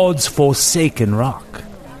God's forsaken rock?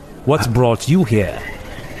 What's brought you here?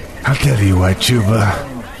 I'll tell you what, Chuba.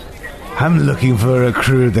 I'm looking for a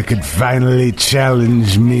crew that could finally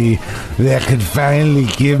challenge me, that could finally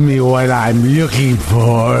give me what I'm looking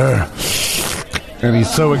for. And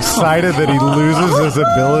he's so excited that he loses his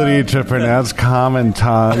ability to pronounce common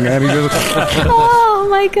tongue. And he goes, Oh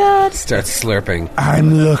my God! Starts slurping.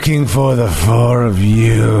 I'm looking for the four of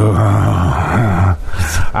you.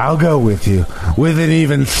 I'll go with you, with an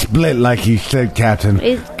even split, like you said, Captain.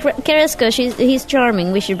 Carrasco, he's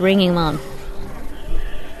charming. We should bring him on.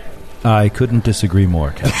 I couldn't disagree more,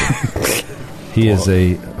 Captain. He is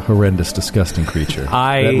a horrendous, disgusting creature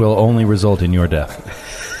that will only result in your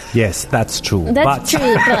death. Yes, that's true. That's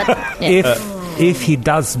true, but yeah. If he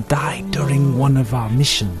does die during one of our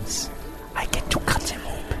missions, I get to cut him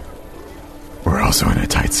open. We're also in a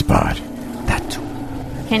tight spot. That too.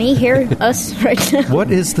 Can he hear us right now? What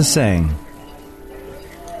is the saying?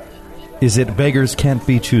 Is it beggars can't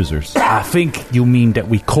be choosers? I think you mean that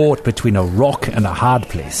we caught between a rock and a hard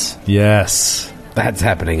place. Yes. That's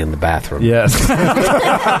happening in the bathroom. Yes.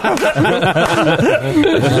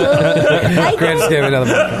 Grant just gave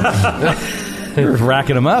another You're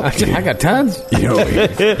racking them up. I got tons. You know,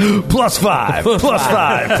 +5.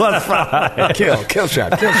 +5. Kill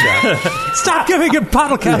shot. Stop giving him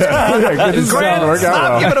bottle caps. Good to Grant, work out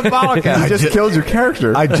stop well. giving a bottle You cap. just killed your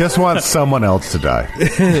character. I just want someone else to die.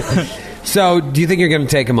 So, do you think you're going to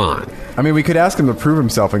take him on? I mean, we could ask him to prove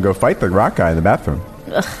himself and go fight the rock guy in the bathroom.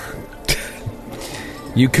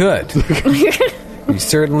 You could. You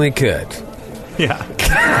certainly could. Yeah.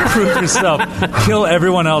 Prove yourself. Kill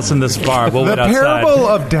everyone else in this bar. We'll The wait outside. parable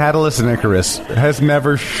of Daedalus and Icarus has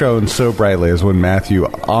never shone so brightly as when Matthew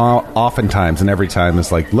oftentimes and every time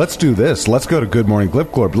is like, let's do this. Let's go to Good Morning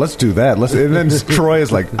Glipglorp. Let's do that. And then Troy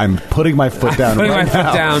is like, I'm putting my foot down Putting right my foot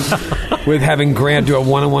now. down with having Grant do a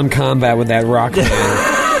one-on-one combat with that rock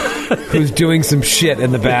man who's doing some shit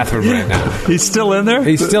in the bathroom right now. He's still in there?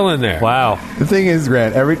 He's still in there. Wow. The thing is,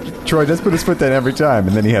 Grant, Troy does put his foot down every time,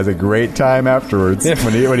 and then he has a great time afterwards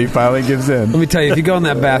when he finally gives in. Let me tell you, if you go in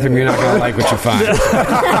that bathroom, you're not going to like what you find.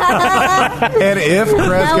 And if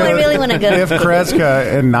Kreska, Now I really wanna go. if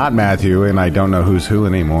Kreska and not Matthew, and I don't know who's who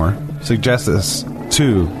anymore, suggest this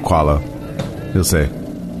to Qualo, he'll say,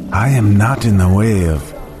 I am not in the way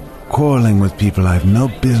of quarreling with people I have no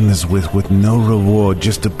business with no reward,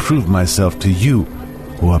 just to prove myself to you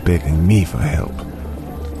who are begging me for help.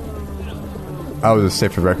 I was just say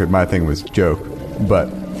for the record, my thing was joke, but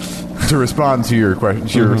to respond to your question,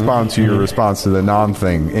 to respond to your response to the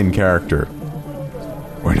non-thing in character.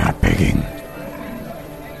 we're not begging.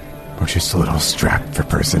 We're just a little strapped for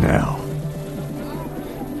personnel.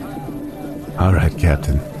 All right,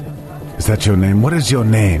 Captain. Is that your name? What is your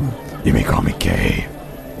name? You may call me Kay.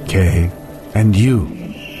 Kay. And you?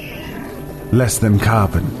 Less than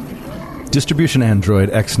carbon. Distribution Android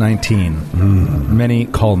X19. Many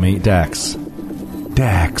call me Dax.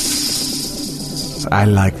 Dax. I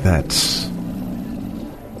like that.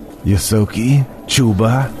 Yosoki?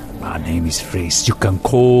 Chuba? My name is Freeze. You can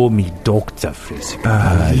call me Dr. Freeze.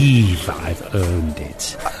 I believe I've earned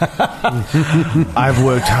it. I've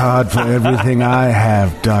worked hard for everything I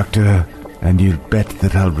have, Doctor. And you bet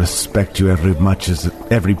that I'll respect you every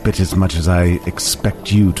bit as much as I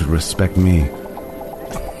expect you to respect me.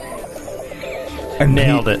 And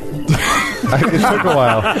Nailed it.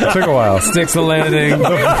 It took a while. Sticks the landing.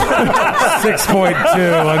 6.2.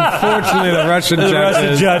 Unfortunately, the Russian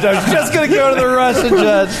judge. I was just going to go to the Russian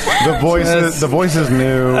judge. The voices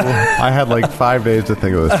knew. I had like 5 days to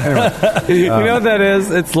think of this. Anyway, You know what that is?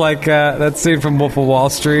 It's like that scene from Wolf of Wall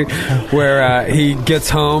Street where he gets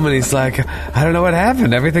home and he's like, I don't know what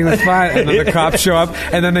happened. Everything was fine. And then the cops show up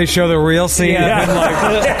and then they show the real scene of him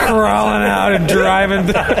like crawling out and driving.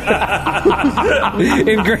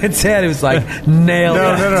 In Grant's head, it was like, nailed it.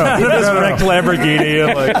 No. This wrecked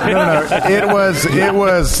Lamborghini. Like, No. It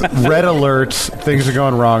was red alert. Things are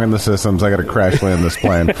going wrong in the systems. I got to crash land this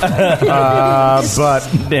plane. But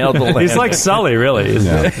Nailed the he's like Sully, really.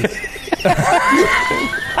 Isn't he?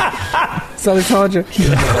 So they told you.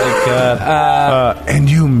 And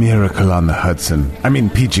you, Miracle on the Hudson. I mean,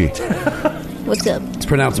 PG. What's up? It's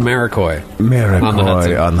pronounced Maricoy. Miracle On the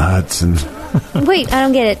Hudson. on the Hudson. Wait, I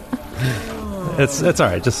don't get it. It's all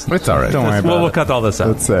right. Just it's all right. don't worry about it. We'll cut all this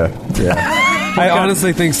out. It's yeah. I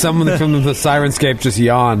honestly think someone from the Sirenscape just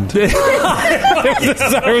yawned. The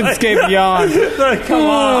Sirenscape yawned. Come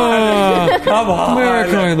on.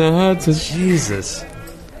 Maricoy on the Hudson. Jesus.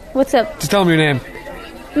 What's up? Just tell him your name.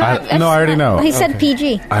 I already know. He said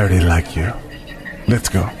PG. I already like you. Let's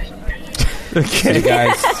go. You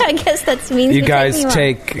guys, I guess that means you guys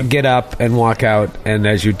get up and walk out, and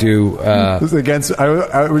as you do, This is against.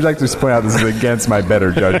 I would like to just point out this is against my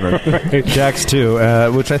better judgment. Jax too,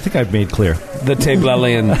 which I think I've made clear. the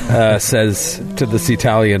Tablelian says to the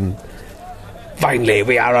Italian, "Finally,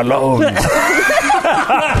 we are alone."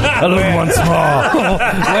 Alone once more.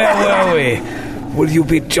 Where were we? Will you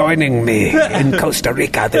be joining me in Costa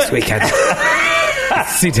Rica this weekend?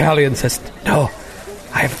 The Italian says, "No,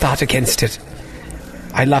 I have thought against it.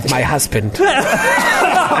 I love my husband,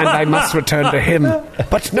 and I must return to him.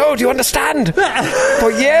 But no, do you understand?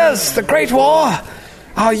 For years, the Great War,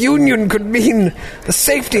 our union could mean the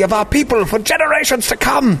safety of our people for generations to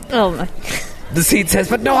come." Oh my. The seed says,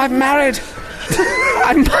 "But no, I'm married.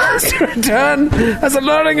 I must return, as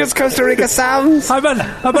alluring as Costa Rica sounds." I'm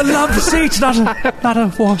a love seat, not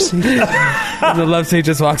a war seat. And the love seat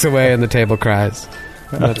just walks away, and the table cries.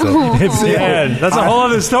 That's it. It's the end. That's a whole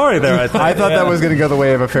other story there, I think. I thought that was going to go the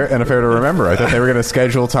way of an affair to remember. I thought they were going to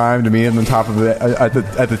schedule time to meet on the top of at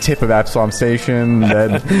the tip of Absalom Station.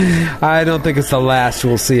 Then I don't think it's the last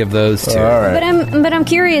we'll see of those two. all right. But I'm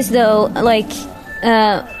curious though, like.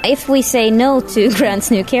 If we say no to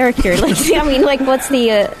Grant's new character, like, I mean, like, what's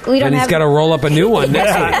the? We don't And he's have. got to roll up a new one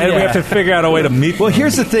next week. And we have to figure out a way to meet. Well,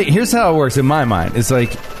 here's the thing. Here's how it works in my mind. It's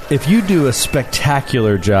like if you do a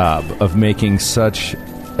spectacular job of making such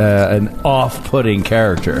an off-putting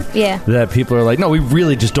character, Yeah. that people are like, no, we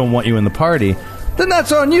really just don't want you in the party. Then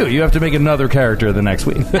that's on you. You have to make another character the next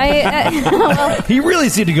week. well, He really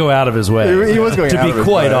seemed to go out of his way. He was going to out be of his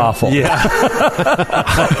quite way. awful. Yeah.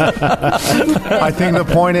 I think the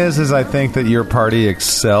point is I think that your party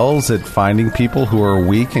excels at finding people who are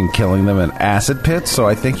weak and killing them in acid pits. So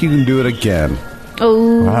I think you can do it again.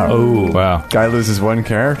 Oh, wow. Guy loses one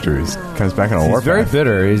character. He comes back on a He's warpath. very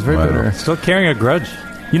bitter. He's very bitter. Still carrying a grudge.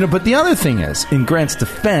 You know, but the other thing is, in Grant's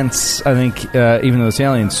defense, I think, even though this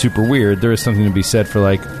alien's super weird, there is something to be said for,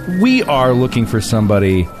 like, we are looking for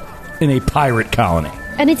somebody in a pirate colony.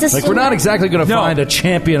 and it's a Like, we're not exactly going to No. find a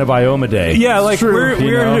champion of Iomade. Yeah, like you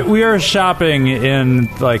know? we are shopping in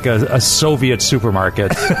like a Soviet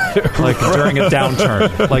supermarket, like during a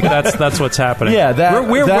downturn. Like that's what's happening. Yeah,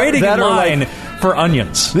 we're that- waiting that in or, line like- for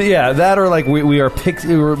onions. Yeah, that or like we're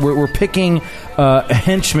picking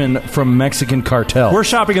henchmen from Mexican cartel. We're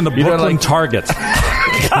shopping in the You know, Brooklyn like- Target.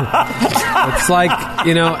 It's like,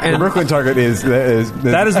 you know, The and Brooklyn Target is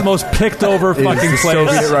That is the most picked over fucking the place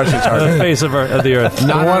Soviet Russian on Target. the face of the earth.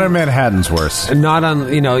 The one in Manhattan's worse. not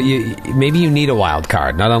on, you know, maybe you need a wild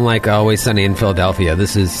card. Not unlike Always Sunny in Philadelphia.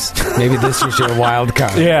 This is your wild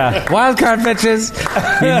card. Yeah. Wild card, bitches.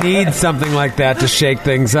 You need something like that to shake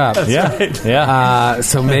things up. Yeah.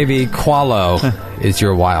 So maybe Qualo is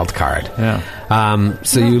your wild card. Yeah.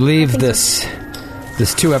 So you leave this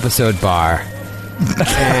 2-episode bar,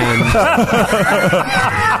 and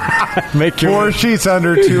Make your 4 sheets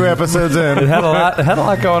under 2 episodes in. It had a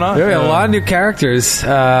lot going on. we have a lot of new characters.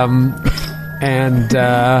 And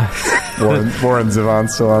Warren Zevon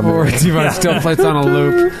still on Or there. Devon still plays on a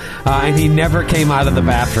loop, and he never came out of the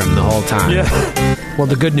bathroom the whole time. Yeah. Well,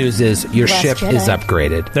 the good news is your Last ship Jedi. is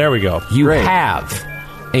upgraded. There we go. You have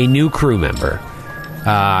a new crew member.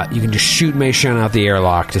 You can just shoot Mei Shun out the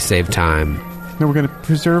airlock to save time. No, we're going to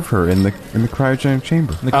preserve her in the cryogenic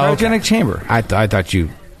chamber. The cryogenic chamber. I thought you.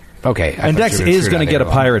 Okay, And Dex is going to get a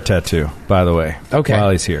pirate tattoo, by the way. Okay.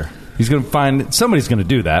 While he's here, he's going to find somebody's going to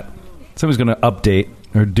do that. Somebody's going to update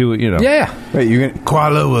or do it, Yeah. Wait,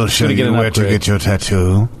 Koala will show Gonna get you an where to upgrade. get your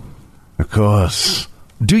tattoo. Of course.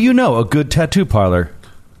 Do you know a good tattoo parlor?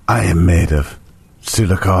 I am made of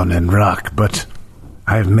silicon and rock, but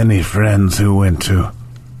I have many friends who went to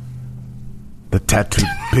the Tattooed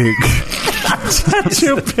Pig.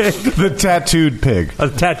 Tattoo pig. The tattooed pig. A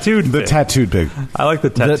tattooed The pig. tattooed pig. I like the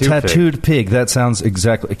The tattooed pig. That sounds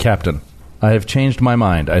exactly... Captain, I have changed my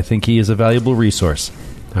mind. I think he is a valuable resource.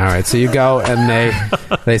 All right, so you go and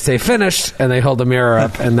they say finished, and they hold a mirror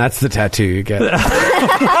up, and that's the tattoo you get. Oh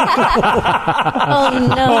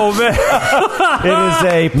no! Oh man! It is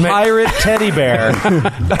a pirate teddy bear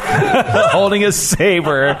holding a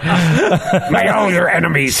saber. May all your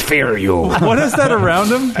enemies fear you. What is that around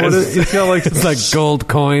him? What is, he's got like It's like gold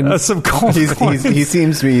coins some gold. he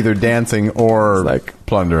seems to be either dancing or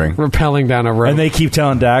plundering. rappelling down a rope. And they keep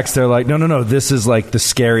telling Dax, they're like, no, this is like the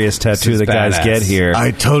scariest tattoo is the guys badass. get here.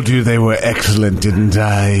 I told you they were excellent, didn't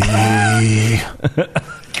I?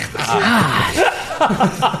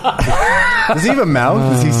 Does he have a mouth?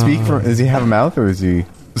 Does he speak? Does he have a mouth, or is he?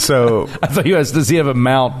 So I thought you asked, does he have a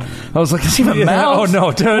mount? I was like, does he have a mount? Oh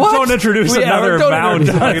no! Don't introduce another mound.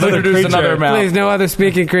 Don't introduce another mount. Please, no other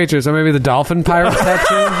speaking creatures. Or maybe the dolphin pirate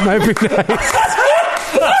tattoo might be nice.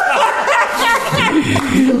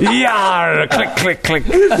 Yar! Click, click, click.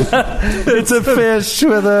 It's a fish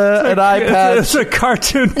with an eye patch. It's a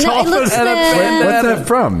cartoon No, it dolphin. looks. What's that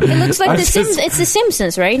from? It looks like it's the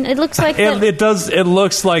Simpsons, right? It looks like It does. It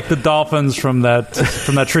looks like the dolphins from that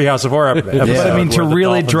Treehouse of Horror episode. But I mean, to where the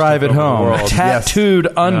really dolphins drive took it over the home, world. tattooed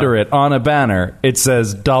under it on a banner, it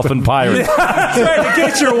says Dolphin Pirate. That's right. In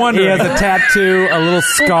case you're He wondering, has a tattoo, a little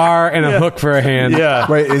scar, and a hook for a hand. yeah.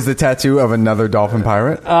 Wait, is the tattoo of another dolphin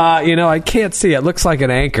pirate? I can't see. It looks like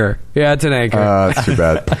an anchor. Yeah, it's an anchor. That's too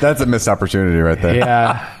bad. That's a missed opportunity right there.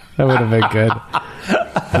 Yeah, that would have been good.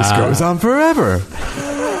 This goes on forever.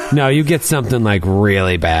 No, you get something like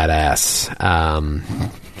really badass. And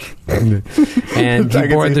you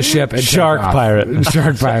board the ship and Shark take off. pirate.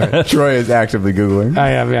 Shark pirate. Troy is actively Googling.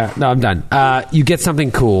 I am, yeah. No, I'm done. You get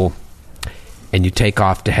something cool, and you take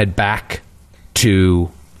off to head back to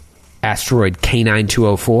asteroid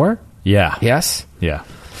K9204. Yeah. Yes? Yeah.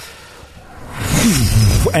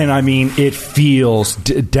 And I mean, it feels...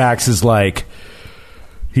 Dax is like...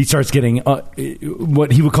 He starts getting what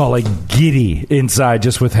he would call like giddy inside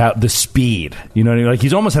just with the speed. You know what I mean? Like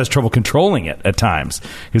he almost has trouble controlling it at times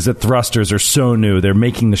because the thrusters are so new. They're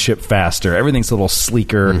making the ship faster. Everything's a little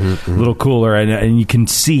sleeker, a little cooler. And you can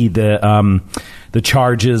see the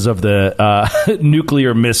charges of the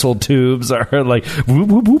nuclear missile tubes are like whoop,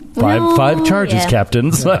 whoop, whoop. Five charges, yeah. Captain.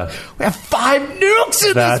 It's like, we have 5 nukes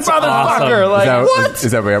in That's this motherfucker. awesome. Like, what?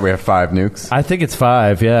 Is that we have 5 nukes? I think it's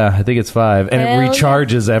 5. Yeah, I think it's 5, and Hell it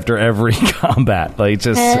recharges after every combat. Like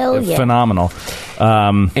just Hell yeah. phenomenal.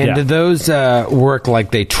 And yeah. do those work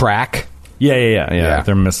like they track? Yeah.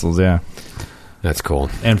 They're missiles. Yeah. That's cool.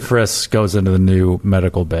 And Frisk goes into the new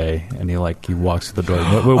medical bay, and he walks through the door.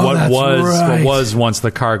 What that's right. was once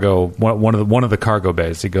the cargo one of the cargo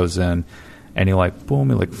bays. He goes in, and he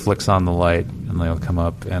boom, he flicks on the light, and they'll come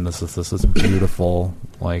up, and this is beautiful,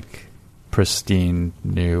 pristine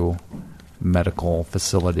new medical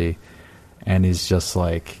facility, and he's just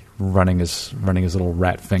running his little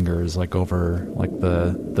rat fingers over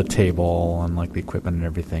the table and the equipment and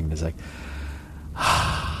everything. And he's like,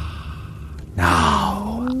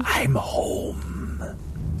 now I'm home.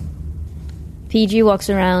 PG walks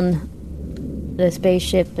around the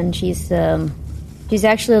spaceship, and she's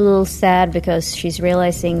actually a little sad because she's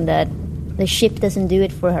realizing that the ship doesn't do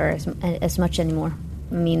it for her as much anymore.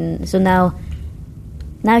 I mean, so now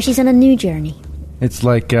she's on a new journey. It's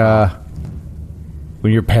like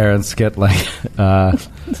when your parents get what's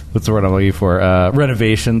the word I'm looking for?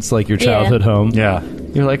 Renovations, like your childhood home. Yeah.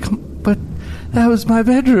 You're like, but that was my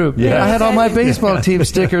bedroom. Yeah. I had all my baseball team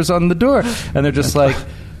stickers on the door, and they're just like,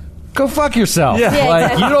 go fuck yourself. Yeah. Yeah, Like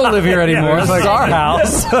exactly. you don't live here anymore. It's like our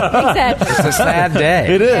house. Exactly. It's a sad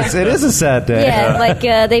day. It is. It is a sad day.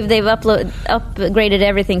 Yeah, they've upgraded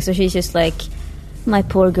everything, so she's just like, my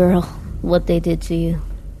poor girl, what they did to you.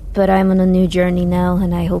 But I'm on a new journey now,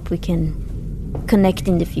 and I hope we can connect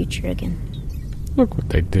in the future again. Look what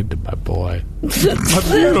they did to my boy.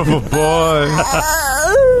 Beautiful boy.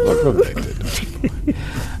 Look what they did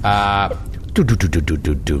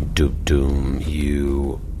to me.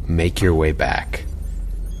 You make your way back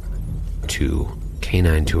to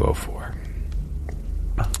K9204.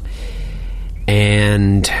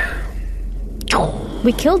 And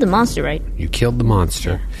We killed the monster, right? you killed the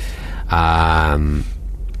monster. What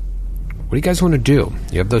do you guys want to do?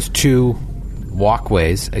 You have those 2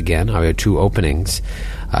 walkways again. I have 2 openings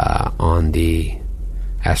on the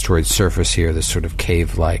asteroid surface here. This sort of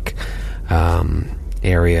cave-like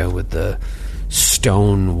area with the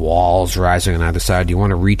stone walls rising on either side. Do you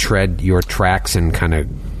want to retread your tracks and kind of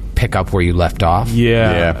pick up where you left off?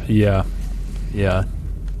 Yeah.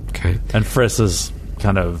 Okay. And Friss is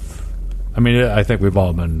kind of... I mean, I think we've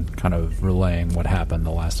all been kind of relaying what happened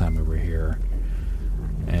the last time we were here.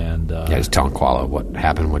 And just telling Qualo what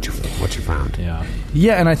happened, what you found.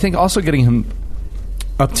 Yeah, and I think also getting him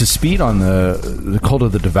up to speed on the Cult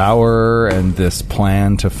of the Devourer and this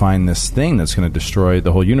plan to find this thing that's going to destroy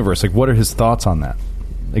the whole universe. Like, what are his thoughts on that?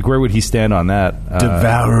 Like, where would he stand on that?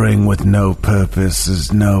 Devouring with no purpose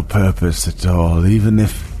is no purpose at all. Even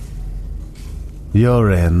if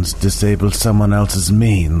your ends disable someone else's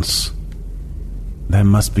means, there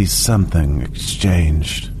must be something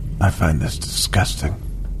exchanged. I find this disgusting.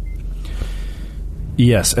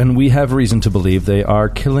 Yes, and we have reason to believe they are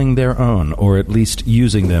killing their own, or at least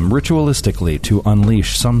using them ritualistically to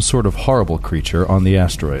unleash some sort of horrible creature on the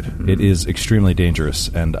asteroid. It is extremely dangerous,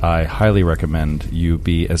 and I highly recommend you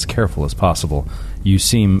be as careful as possible. You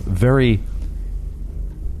seem very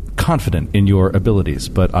confident in your abilities,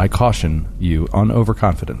 but I caution you on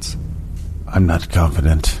overconfidence. I'm not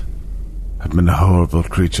confident. I've been a horrible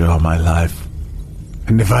creature all my life.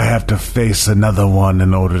 And if I have to face another one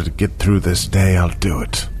in order to get through this day, I'll do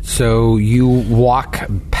it. So you walk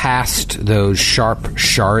past those sharp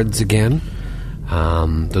shards again.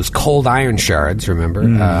 Those cold iron shards, remember?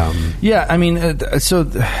 Yeah, I mean, so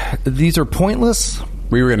these are pointless?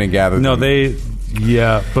 We were going to gather No, them.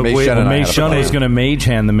 but Mei wait, Shun and I Mei had a Shun plan. was going to mage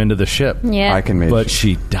hand them into the ship. Yeah. I can mage. But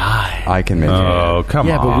she died. I can mage. Oh, come on.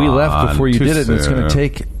 Yeah, but we left before you Too did it, and it's going to soon.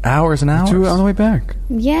 take hours and hours. Do it on the way back.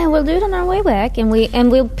 Yeah, we'll do it on our way back, and we'll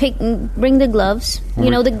bring the gloves. You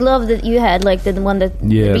know, the glove that you had, like the one that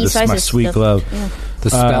Yeah, this is my resizes sweet stuff. glove. Yeah. The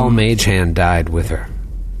spell Mage Hand died with her.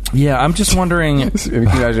 Yeah, I'm just wondering... You can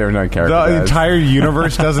imagine every night character The dies. entire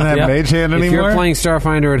universe doesn't have Yep. Mage Hand If anymore? you're playing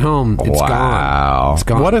Starfinder at home, it's gone. Wow. It's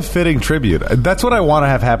gone. What a fitting tribute. That's what I want to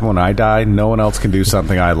have happen when I die. No one else can do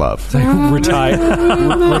something I love.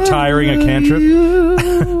 retiring a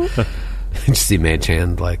cantrip? Just see Mage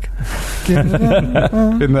Hand, like, In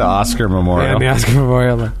the Oscar Memorial. in the Oscar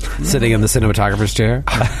Memorial, sitting in the cinematographer's chair.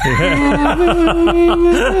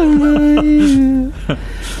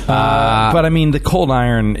 But I mean, the cold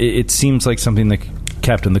iron, it seems like something that...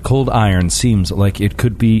 Captain, the cold iron seems like it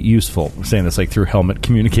could be useful. I'm saying this like through helmet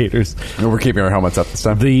communicators. We're keeping our helmets up this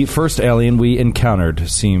time. The first alien we encountered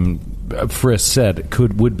seemed, Friss said,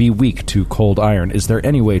 would be weak to cold iron. Is there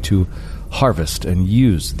any way to harvest and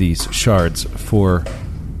use these shards for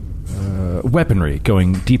weaponry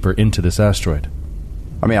going deeper into this asteroid?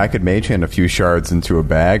 I mean, I could mage hand a few shards into a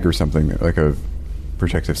bag or something, like a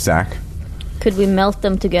protective sack. Could we melt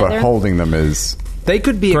them together? But holding them is... They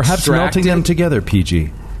could be Perhaps extracted. melting them together,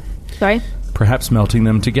 PG. Sorry? Perhaps melting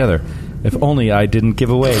them together. If only I didn't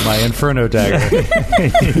give away my Inferno dagger.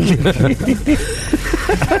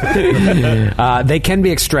 They can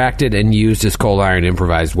be extracted and used as cold iron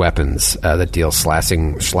improvised weapons that deal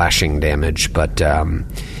slashing damage, but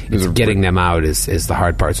getting them out is the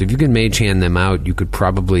hard part. So if you can mage hand them out, you could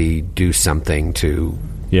probably do something to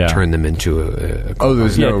turn them into a Oh,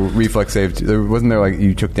 there's no reflex save. Wasn't there like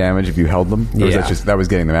you took damage if you held them? Or was Yeah. that was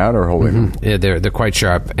getting them out or holding them? Yeah, they're quite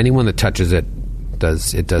sharp. Anyone that touches it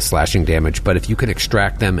does slashing damage. But if you can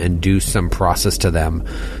extract them and do some process to them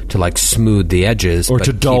to like smooth the edges Or but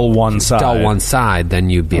to dull one side. then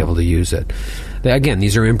you'd be able to use it. Again,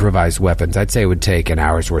 these are improvised weapons. I'd say it would take an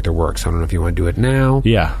hour's worth of work. So I don't know if you want to do it now.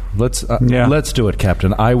 Yeah, let's do it,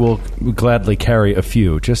 Captain. I will gladly carry a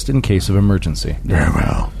few, just in case of emergency. Very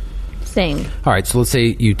well. Same. All right, so let's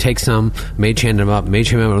say you take some, mage hand them up, mage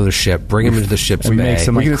hand them over the ship, bring them into the ship's We bay. make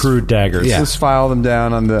some We like can just- crude daggers. Yeah. Just file them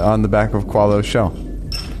down on the back of Qualo's shell.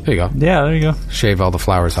 There you go. Yeah, there you go. Shave all the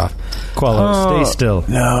flowers off. Qualo, stay still.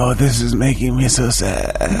 No, this is making me so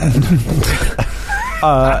sad.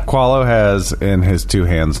 Qualo has in his 2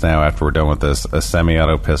 hands now, after we're done with this, a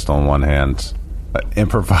semi-auto pistol in one hand, an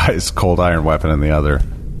improvised cold iron weapon in the other,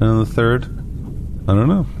 and the third, I don't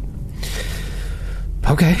know.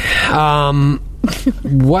 Okay.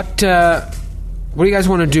 What do you guys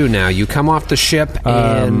want to do now? You come off the ship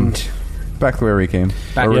and Back the way we came.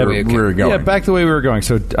 Back Or the way we we were came. going. Yeah, back the way we were going.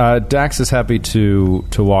 So Dax is happy to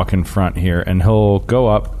walk in front here, and he'll go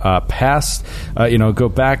up past, go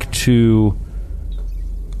back to...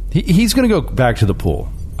 He's going to go back to the pool.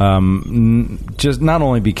 Just not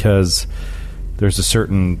only because there's a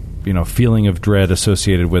certain feeling of dread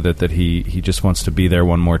associated with it that he just wants to be there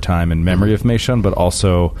one more time in memory of Mei Shun, but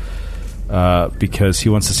also because he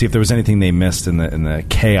wants to see if there was anything they missed in the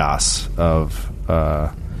chaos of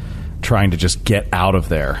trying to just get out of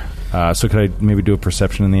there. So could I maybe do a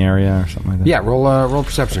perception in the area or something like that? Yeah, roll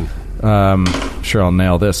perception. Sure, I'll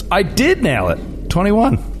nail this. I did nail it.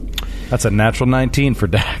 21. That's a natural 19 for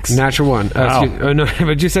Dax. Natural 1. Wow. No,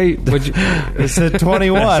 what'd you say? It said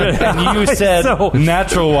 21, and you said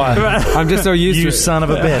natural 1. I'm just so used to it. You son of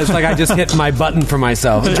a bitch. It's like I just hit my button for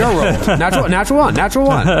myself. Joe roll. Natural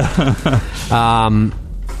 1.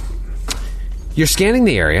 You're scanning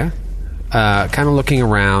the area, kind of looking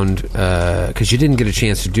around, because you didn't get a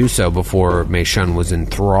chance to do so before Mei Shun was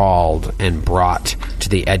enthralled and brought to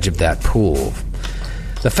the edge of that pool.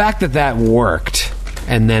 The fact that worked...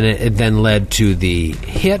 And then it then led to the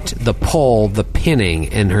hit, the pull, the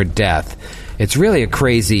pinning, and her death. It's really a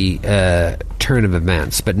crazy turn of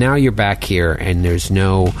events. But now you're back here, and there's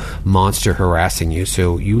no monster harassing you.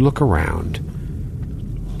 So you look around,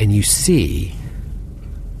 and you see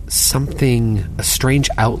something, a strange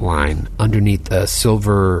outline underneath a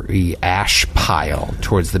silvery ash pile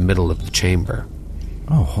towards the middle of the chamber.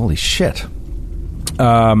 Oh, holy shit.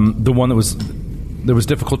 The one that was... There was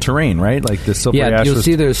difficult terrain, right? Like the silver ash. You'll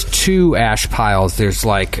see there's 2 ash piles. There's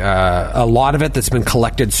like a lot of it that's been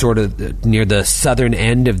collected sort of near the southern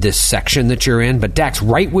end of this section that you're in. But Dax,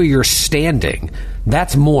 right where you're standing,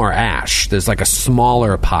 that's more ash. There's like a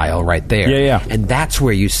smaller pile right there. Yeah. And that's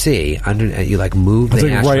where you see, you like move the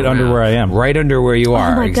like ash right around. under where I am. Right under where you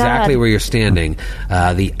are. my Exactly God. where you're standing.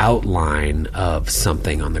 The outline of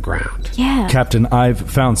something on the ground. Yeah. Captain, I've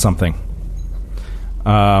found something.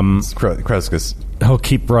 Kreska He'll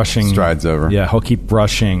keep brushing. strides over. Yeah, he'll keep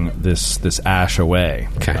brushing this ash away.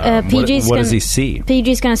 Okay. PG's what does he see?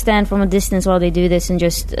 PG's gonna stand from a distance while they do this and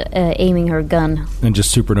just aiming her gun. And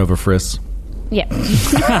just supernova frizz. Yeah.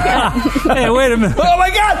 Hey, wait a minute. Oh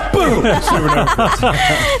my god! Boom!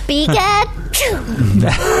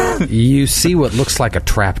 Pikachu! You see what looks like a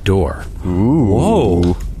trap door. Ooh.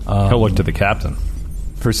 Whoa! He'll look to the captain.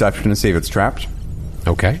 Perception to see if it's trapped.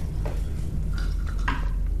 Okay.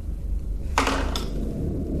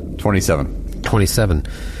 27. 27.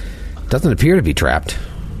 Doesn't appear to be trapped.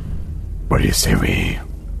 What do you say we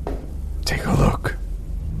take a look?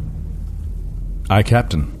 Aye,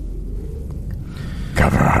 Captain.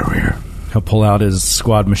 Cover our rear. He'll pull out his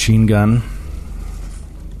squad machine gun,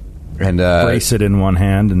 And brace it in one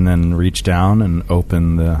hand, and then reach down and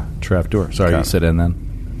open the trap door. Sorry, Okay. you said in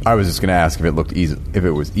then. I was just going to ask if it looked easy, if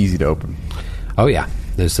it was easy to open. Oh, yeah.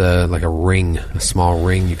 There's like a ring, a small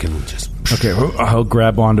ring. You can just Okay, he'll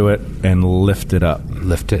grab onto it and lift it up.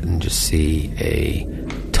 lift it and just see a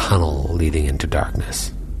tunnel leading into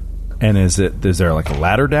darkness. And is there like a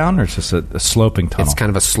ladder down, or is it just a sloping tunnel? It's kind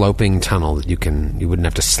of a sloping tunnel that you wouldn't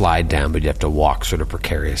have to slide down, but you have to walk sort of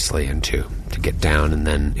precariously into to get down. And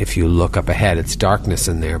then if you look up ahead, it's darkness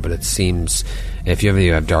in there, but it seems if you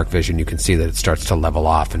have dark vision, you can see that it starts to level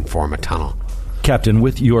off and form a tunnel. Captain,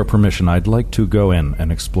 with your permission, I'd like to go in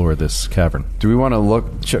and explore this cavern. Do we want to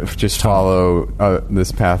look, just follow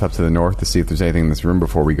this path up to the north to see if there's anything in this room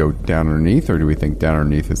before we go down underneath, or do we think down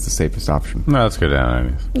underneath is the safest option? No, let's go down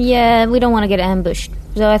underneath. Yeah, we don't want to get ambushed.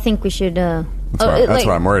 So I think we should... That's what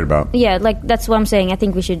I'm worried about. Yeah, like, that's what I'm saying. I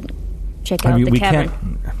think we should check out I mean, the we cavern.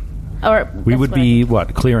 can't. Or We that's would what I be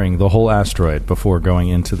think. clearing the whole asteroid before going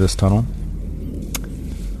into this tunnel.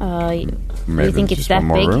 Do Maybe you think there's it's just that one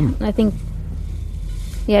more big? room. I think...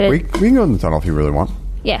 Yeah, We can go in the tunnel if you really want.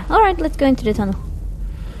 yeah. All right, let's go into the tunnel.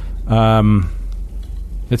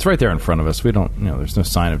 It's right there in front of us. We don't, there's no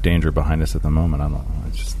sign of danger behind us at the moment. I don't know.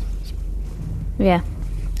 It's just, Yeah.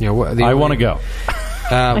 Yeah, I want to go.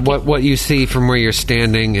 What you see from where you're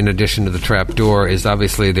standing, in addition to the trap door, is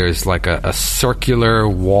obviously there's like a circular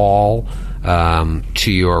wall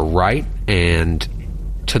to your right, and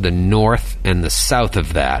to the north and the south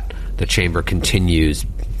of that, the chamber continues,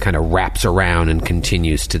 kind of wraps around and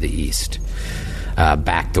continues to the east,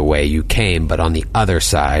 back the way you came, but on the other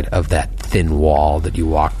side of that thin wall that you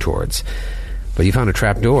walked towards. But you found a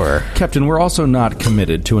trap door. Captain, we're also not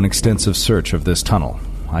committed to an extensive search of this tunnel.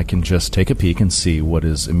 I can just take a peek and see what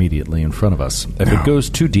is immediately in front of us. If it goes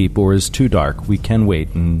too deep or is too dark, we can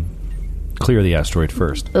wait and clear the asteroid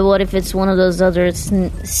first. But what if it's one of those other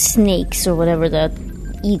snakes or whatever that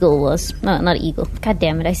eagle was? No, not eagle. God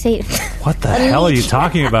damn it, I say it. What the hell are you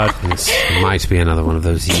talking about? It might be another one of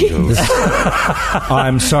those eagles.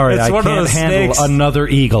 I'm sorry, It's I one of can't those handle snakes. another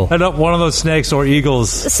eagle. One of those snakes or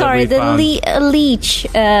eagles. Sorry, that we the found. leech.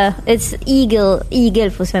 It's eagle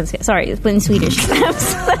på svenska. Sorry, it's in Swedish.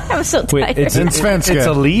 I'm so tired. Wait, it's in Svenska. It's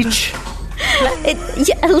a leech?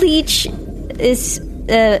 A leech is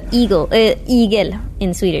eagle. Eagle.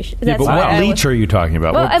 in Swedish. Yeah, but why what I leech are you talking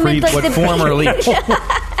about? Well, what I meant, like, what the- former leech?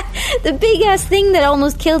 The big ass thing that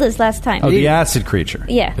almost killed us last time. Oh, the acid creature.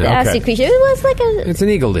 Yeah, the Okay. acid creature. It was like a. It's an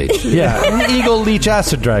eagle leech. Yeah, an eagle leech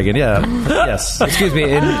acid dragon. Yeah, yes. Excuse me.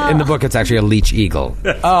 In the book, it's actually a leech eagle.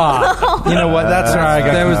 You know what? That's where I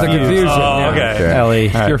got. That was the confusion. Oh, okay. Ellie,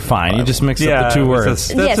 you're fine. You just mixed up the two words.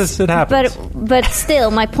 That's just, it happens. but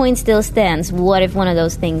still, my point still stands. What if one of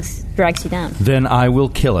those things drags you down? Then I will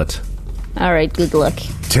kill it. All right, good luck.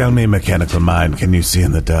 Tell me, mechanical mind, can you see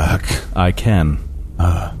in the dark? I can.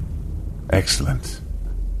 Excellent.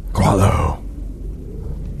 Qualo,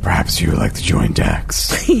 perhaps you would like to join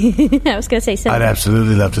Dax. I was going to say I'd something.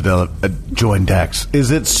 absolutely love to join Dax.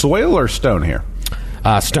 Is it soil or stone here?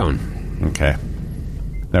 Stone. Okay.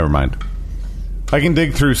 Never mind. I can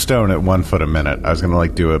dig through stone at 1 foot a minute. I was going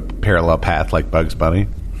to do a parallel path like Bugs Bunny.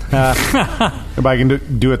 But I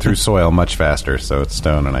can do it through soil much faster, so it's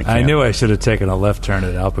stone and I can't. I knew I should have taken a left turn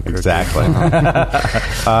at Albuquerque. Exactly.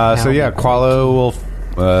 So yeah, Qualo will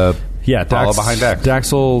follow Dax, behind Dax.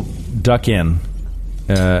 Dax will duck in.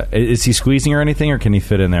 Is he squeezing or anything, or can he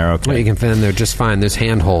fit in there? Okay. Well, you can fit in there just fine. There's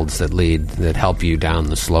handholds that help you down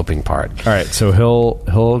the sloping part. All right, so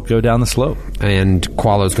he'll go down the slope. And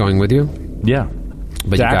Qualo's going with you? Yeah.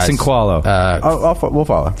 But Dax you guys, and Qualo. We'll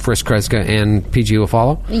follow. Frisk, Kreska, and PG will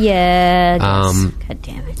follow? Yeah. God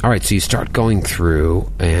damn it. All right, so you start going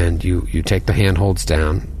through, and you take the handholds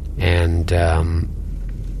down, and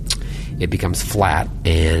it becomes flat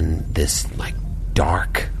and this like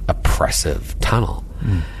dark, oppressive tunnel.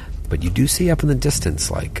 But you do see up in the distance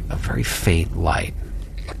like a very faint light.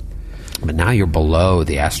 But now you're below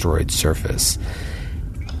the asteroid's surface.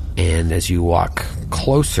 And as you walk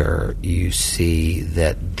closer, you see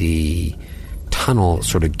that the tunnel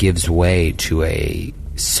sort of gives way to a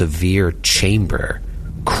severe chamber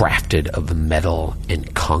crafted of metal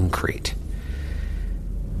and concrete.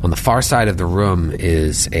 On the far side of the room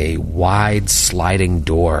is a wide sliding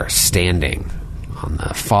door standing. On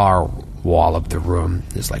the far wall of the room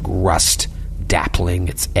there's like rust dappling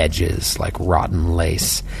its edges like rotten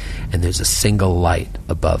lace, and there's a single light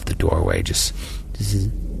above the doorway, just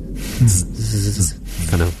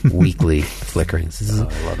kind of weakly flickering. I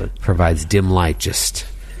love it. Provides dim light just,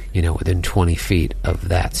 within 20 feet of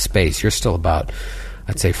that space. You're still about,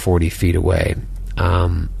 I'd say, 40 feet away.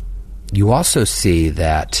 You also see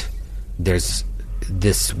that there's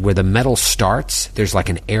this, where the metal starts, there's like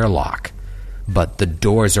an airlock, but the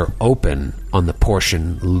doors are open on the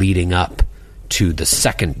portion leading up to the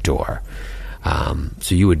second door.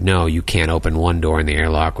 So you would know you can't open one door in the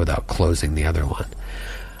airlock without closing the other one.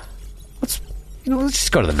 Let's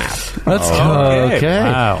just go to the map. Let's go. Okay.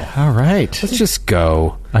 Wow. All right. Let's just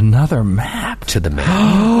go Another map. to the map.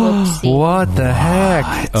 Whoopsie. What the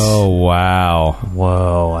heck? Oh, wow.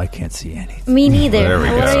 Whoa, I can't see anything. Me neither. There we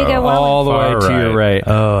What do you go. got, Wally? All the way Far to your right.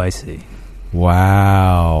 Oh, I see.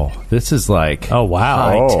 Wow. This is like Oh,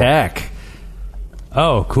 wow. high tech.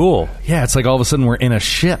 Oh, cool. Yeah, it's like all of a sudden we're in a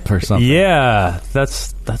ship or something. Yeah,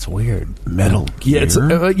 that's weird. Metal Yeah,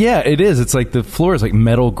 gear? it is. It's like the floor is like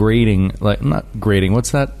metal grating. Like, not grating.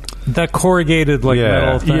 What's that? That corrugated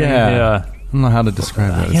metal thing. Yeah. I don't know how to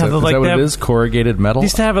describe that. Is Yeah, that, is like that what that- it is? Corrugated metal? They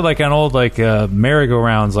used to have it like on old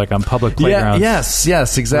merry-go-rounds, like on public Yeah, playgrounds.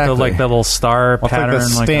 yes, exactly. With the, like that little star Well, it's pattern.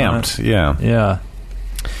 like the on stamped. it. Yeah.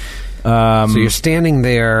 Yeah. So you're standing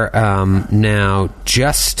there now.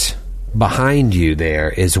 Just behind you there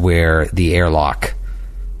is where the airlock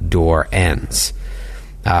door ends.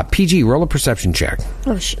 PG, roll a perception check.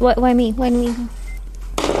 Oh, why me? Why me?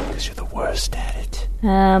 Because you're the worst at it.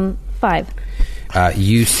 5.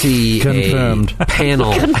 You see Confirmed. a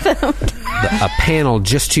panel, a panel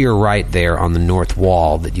just to your right there on the north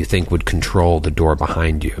wall that you think would control the door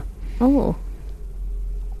behind you. Oh.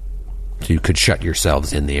 So you could shut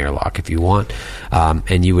yourselves in the airlock if you want.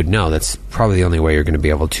 And you would know that's probably the only way you're going to be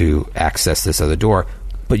able to access this other door.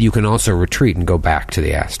 But you can also retreat and go back to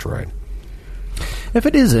the asteroid. If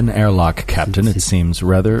it is an airlock, Captain, it seems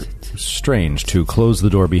rather strange to close the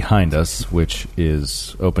door behind us, which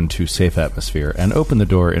is open to safe atmosphere, and open the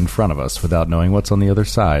door in front of us without knowing what's on the other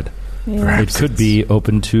side. Yeah. It could be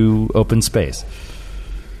open to open space.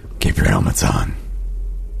 Keep your helmets on.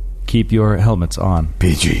 Keep your helmets on.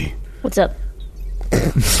 PG, What's up?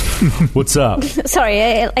 What's up? Sorry,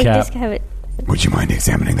 I Cap. just have it. would you mind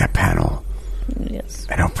examining that panel Yes.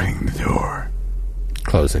 and opening the door?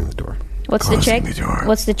 Closing the door. What's the Closing check? the door.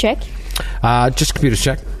 What's the check? Just computer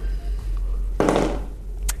check.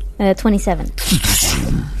 27.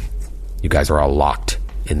 You guys are all locked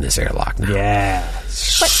in this airlock now. Yeah.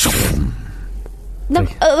 No,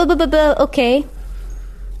 okay.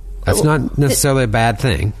 That's not necessarily a bad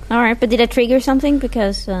thing. All right, but did I trigger something?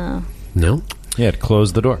 Because No? Yeah, to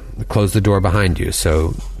close the door. Close the door behind you,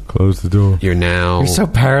 so Close the door. you're now... You're so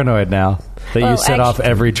paranoid now that you set off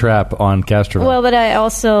every trap on Castroville. well, but I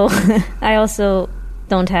also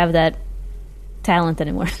don't have that talent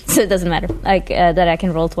anymore, so it doesn't matter. Like that, I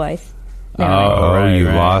can roll twice. Oh, right, you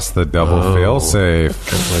right. lost the double fail-safe.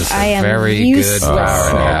 It was I a am very useless. good power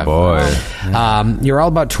to Oh, have. boy. You're all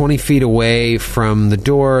about 20 feet away from the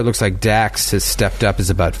door. It looks like Dax has stepped up, is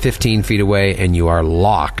about 15 feet away, and you are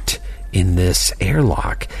locked in this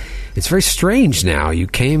airlock. It's very strange now. You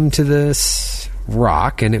came to this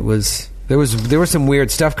rock, and there was some weird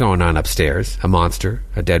stuff going on upstairs. A monster,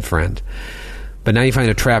 a dead friend. But now you find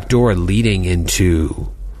a trap door leading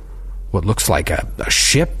into what looks like a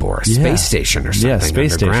ship or a space station or something. Yeah,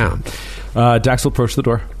 space underground. station. Dax will approach the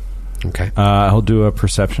door. Okay. He'll do a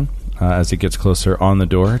perception as he gets closer on the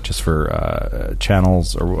door, just for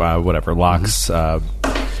channels or whatever, locks,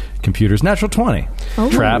 computers. Natural 20.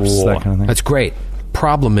 Traps, that kind of thing. That's great.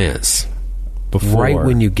 Problem is, Before. right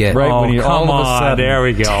when you get when you come all of a on, sudden, there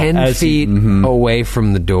we go. 10 As feet away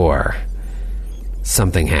from the door,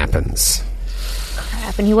 something happens.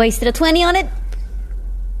 Crap, and he wasted a 20 on it.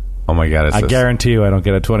 Oh, my God. I guarantee you I don't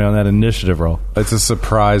get a 20 on that initiative roll. It's a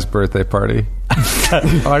surprise birthday party. How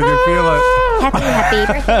do you feel it?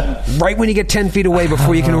 Happy birthday. Right when you get 10 feet away,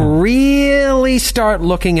 before you can really start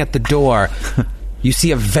looking at the door, you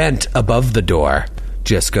see a vent above the door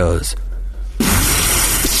just goes,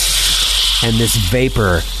 and this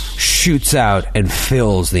vapor shoots out and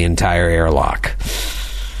fills the entire airlock.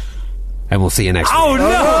 And we'll see you next week. Oh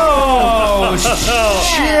no!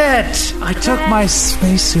 Shit! I took my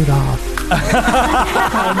spacesuit off.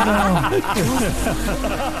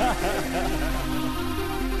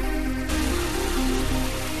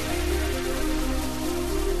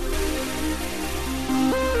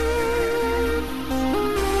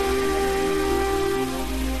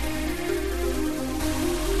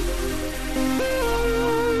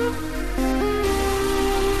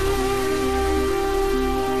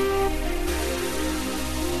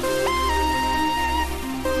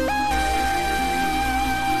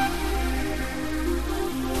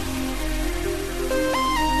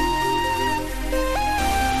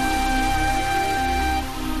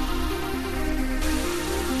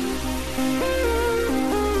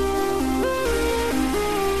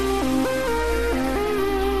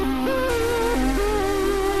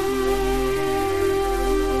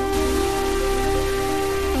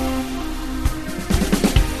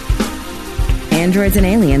 Androids and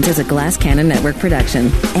Aliens is a Glass Cannon Network production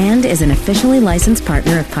and is an officially licensed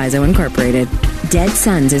partner of Paizo Incorporated. Dead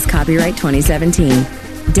Suns is copyright 2017.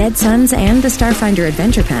 Dead Suns and the Starfinder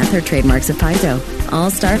Adventure Path are trademarks of Paizo. All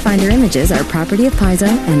Starfinder images are property of Paizo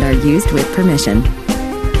and are used with permission.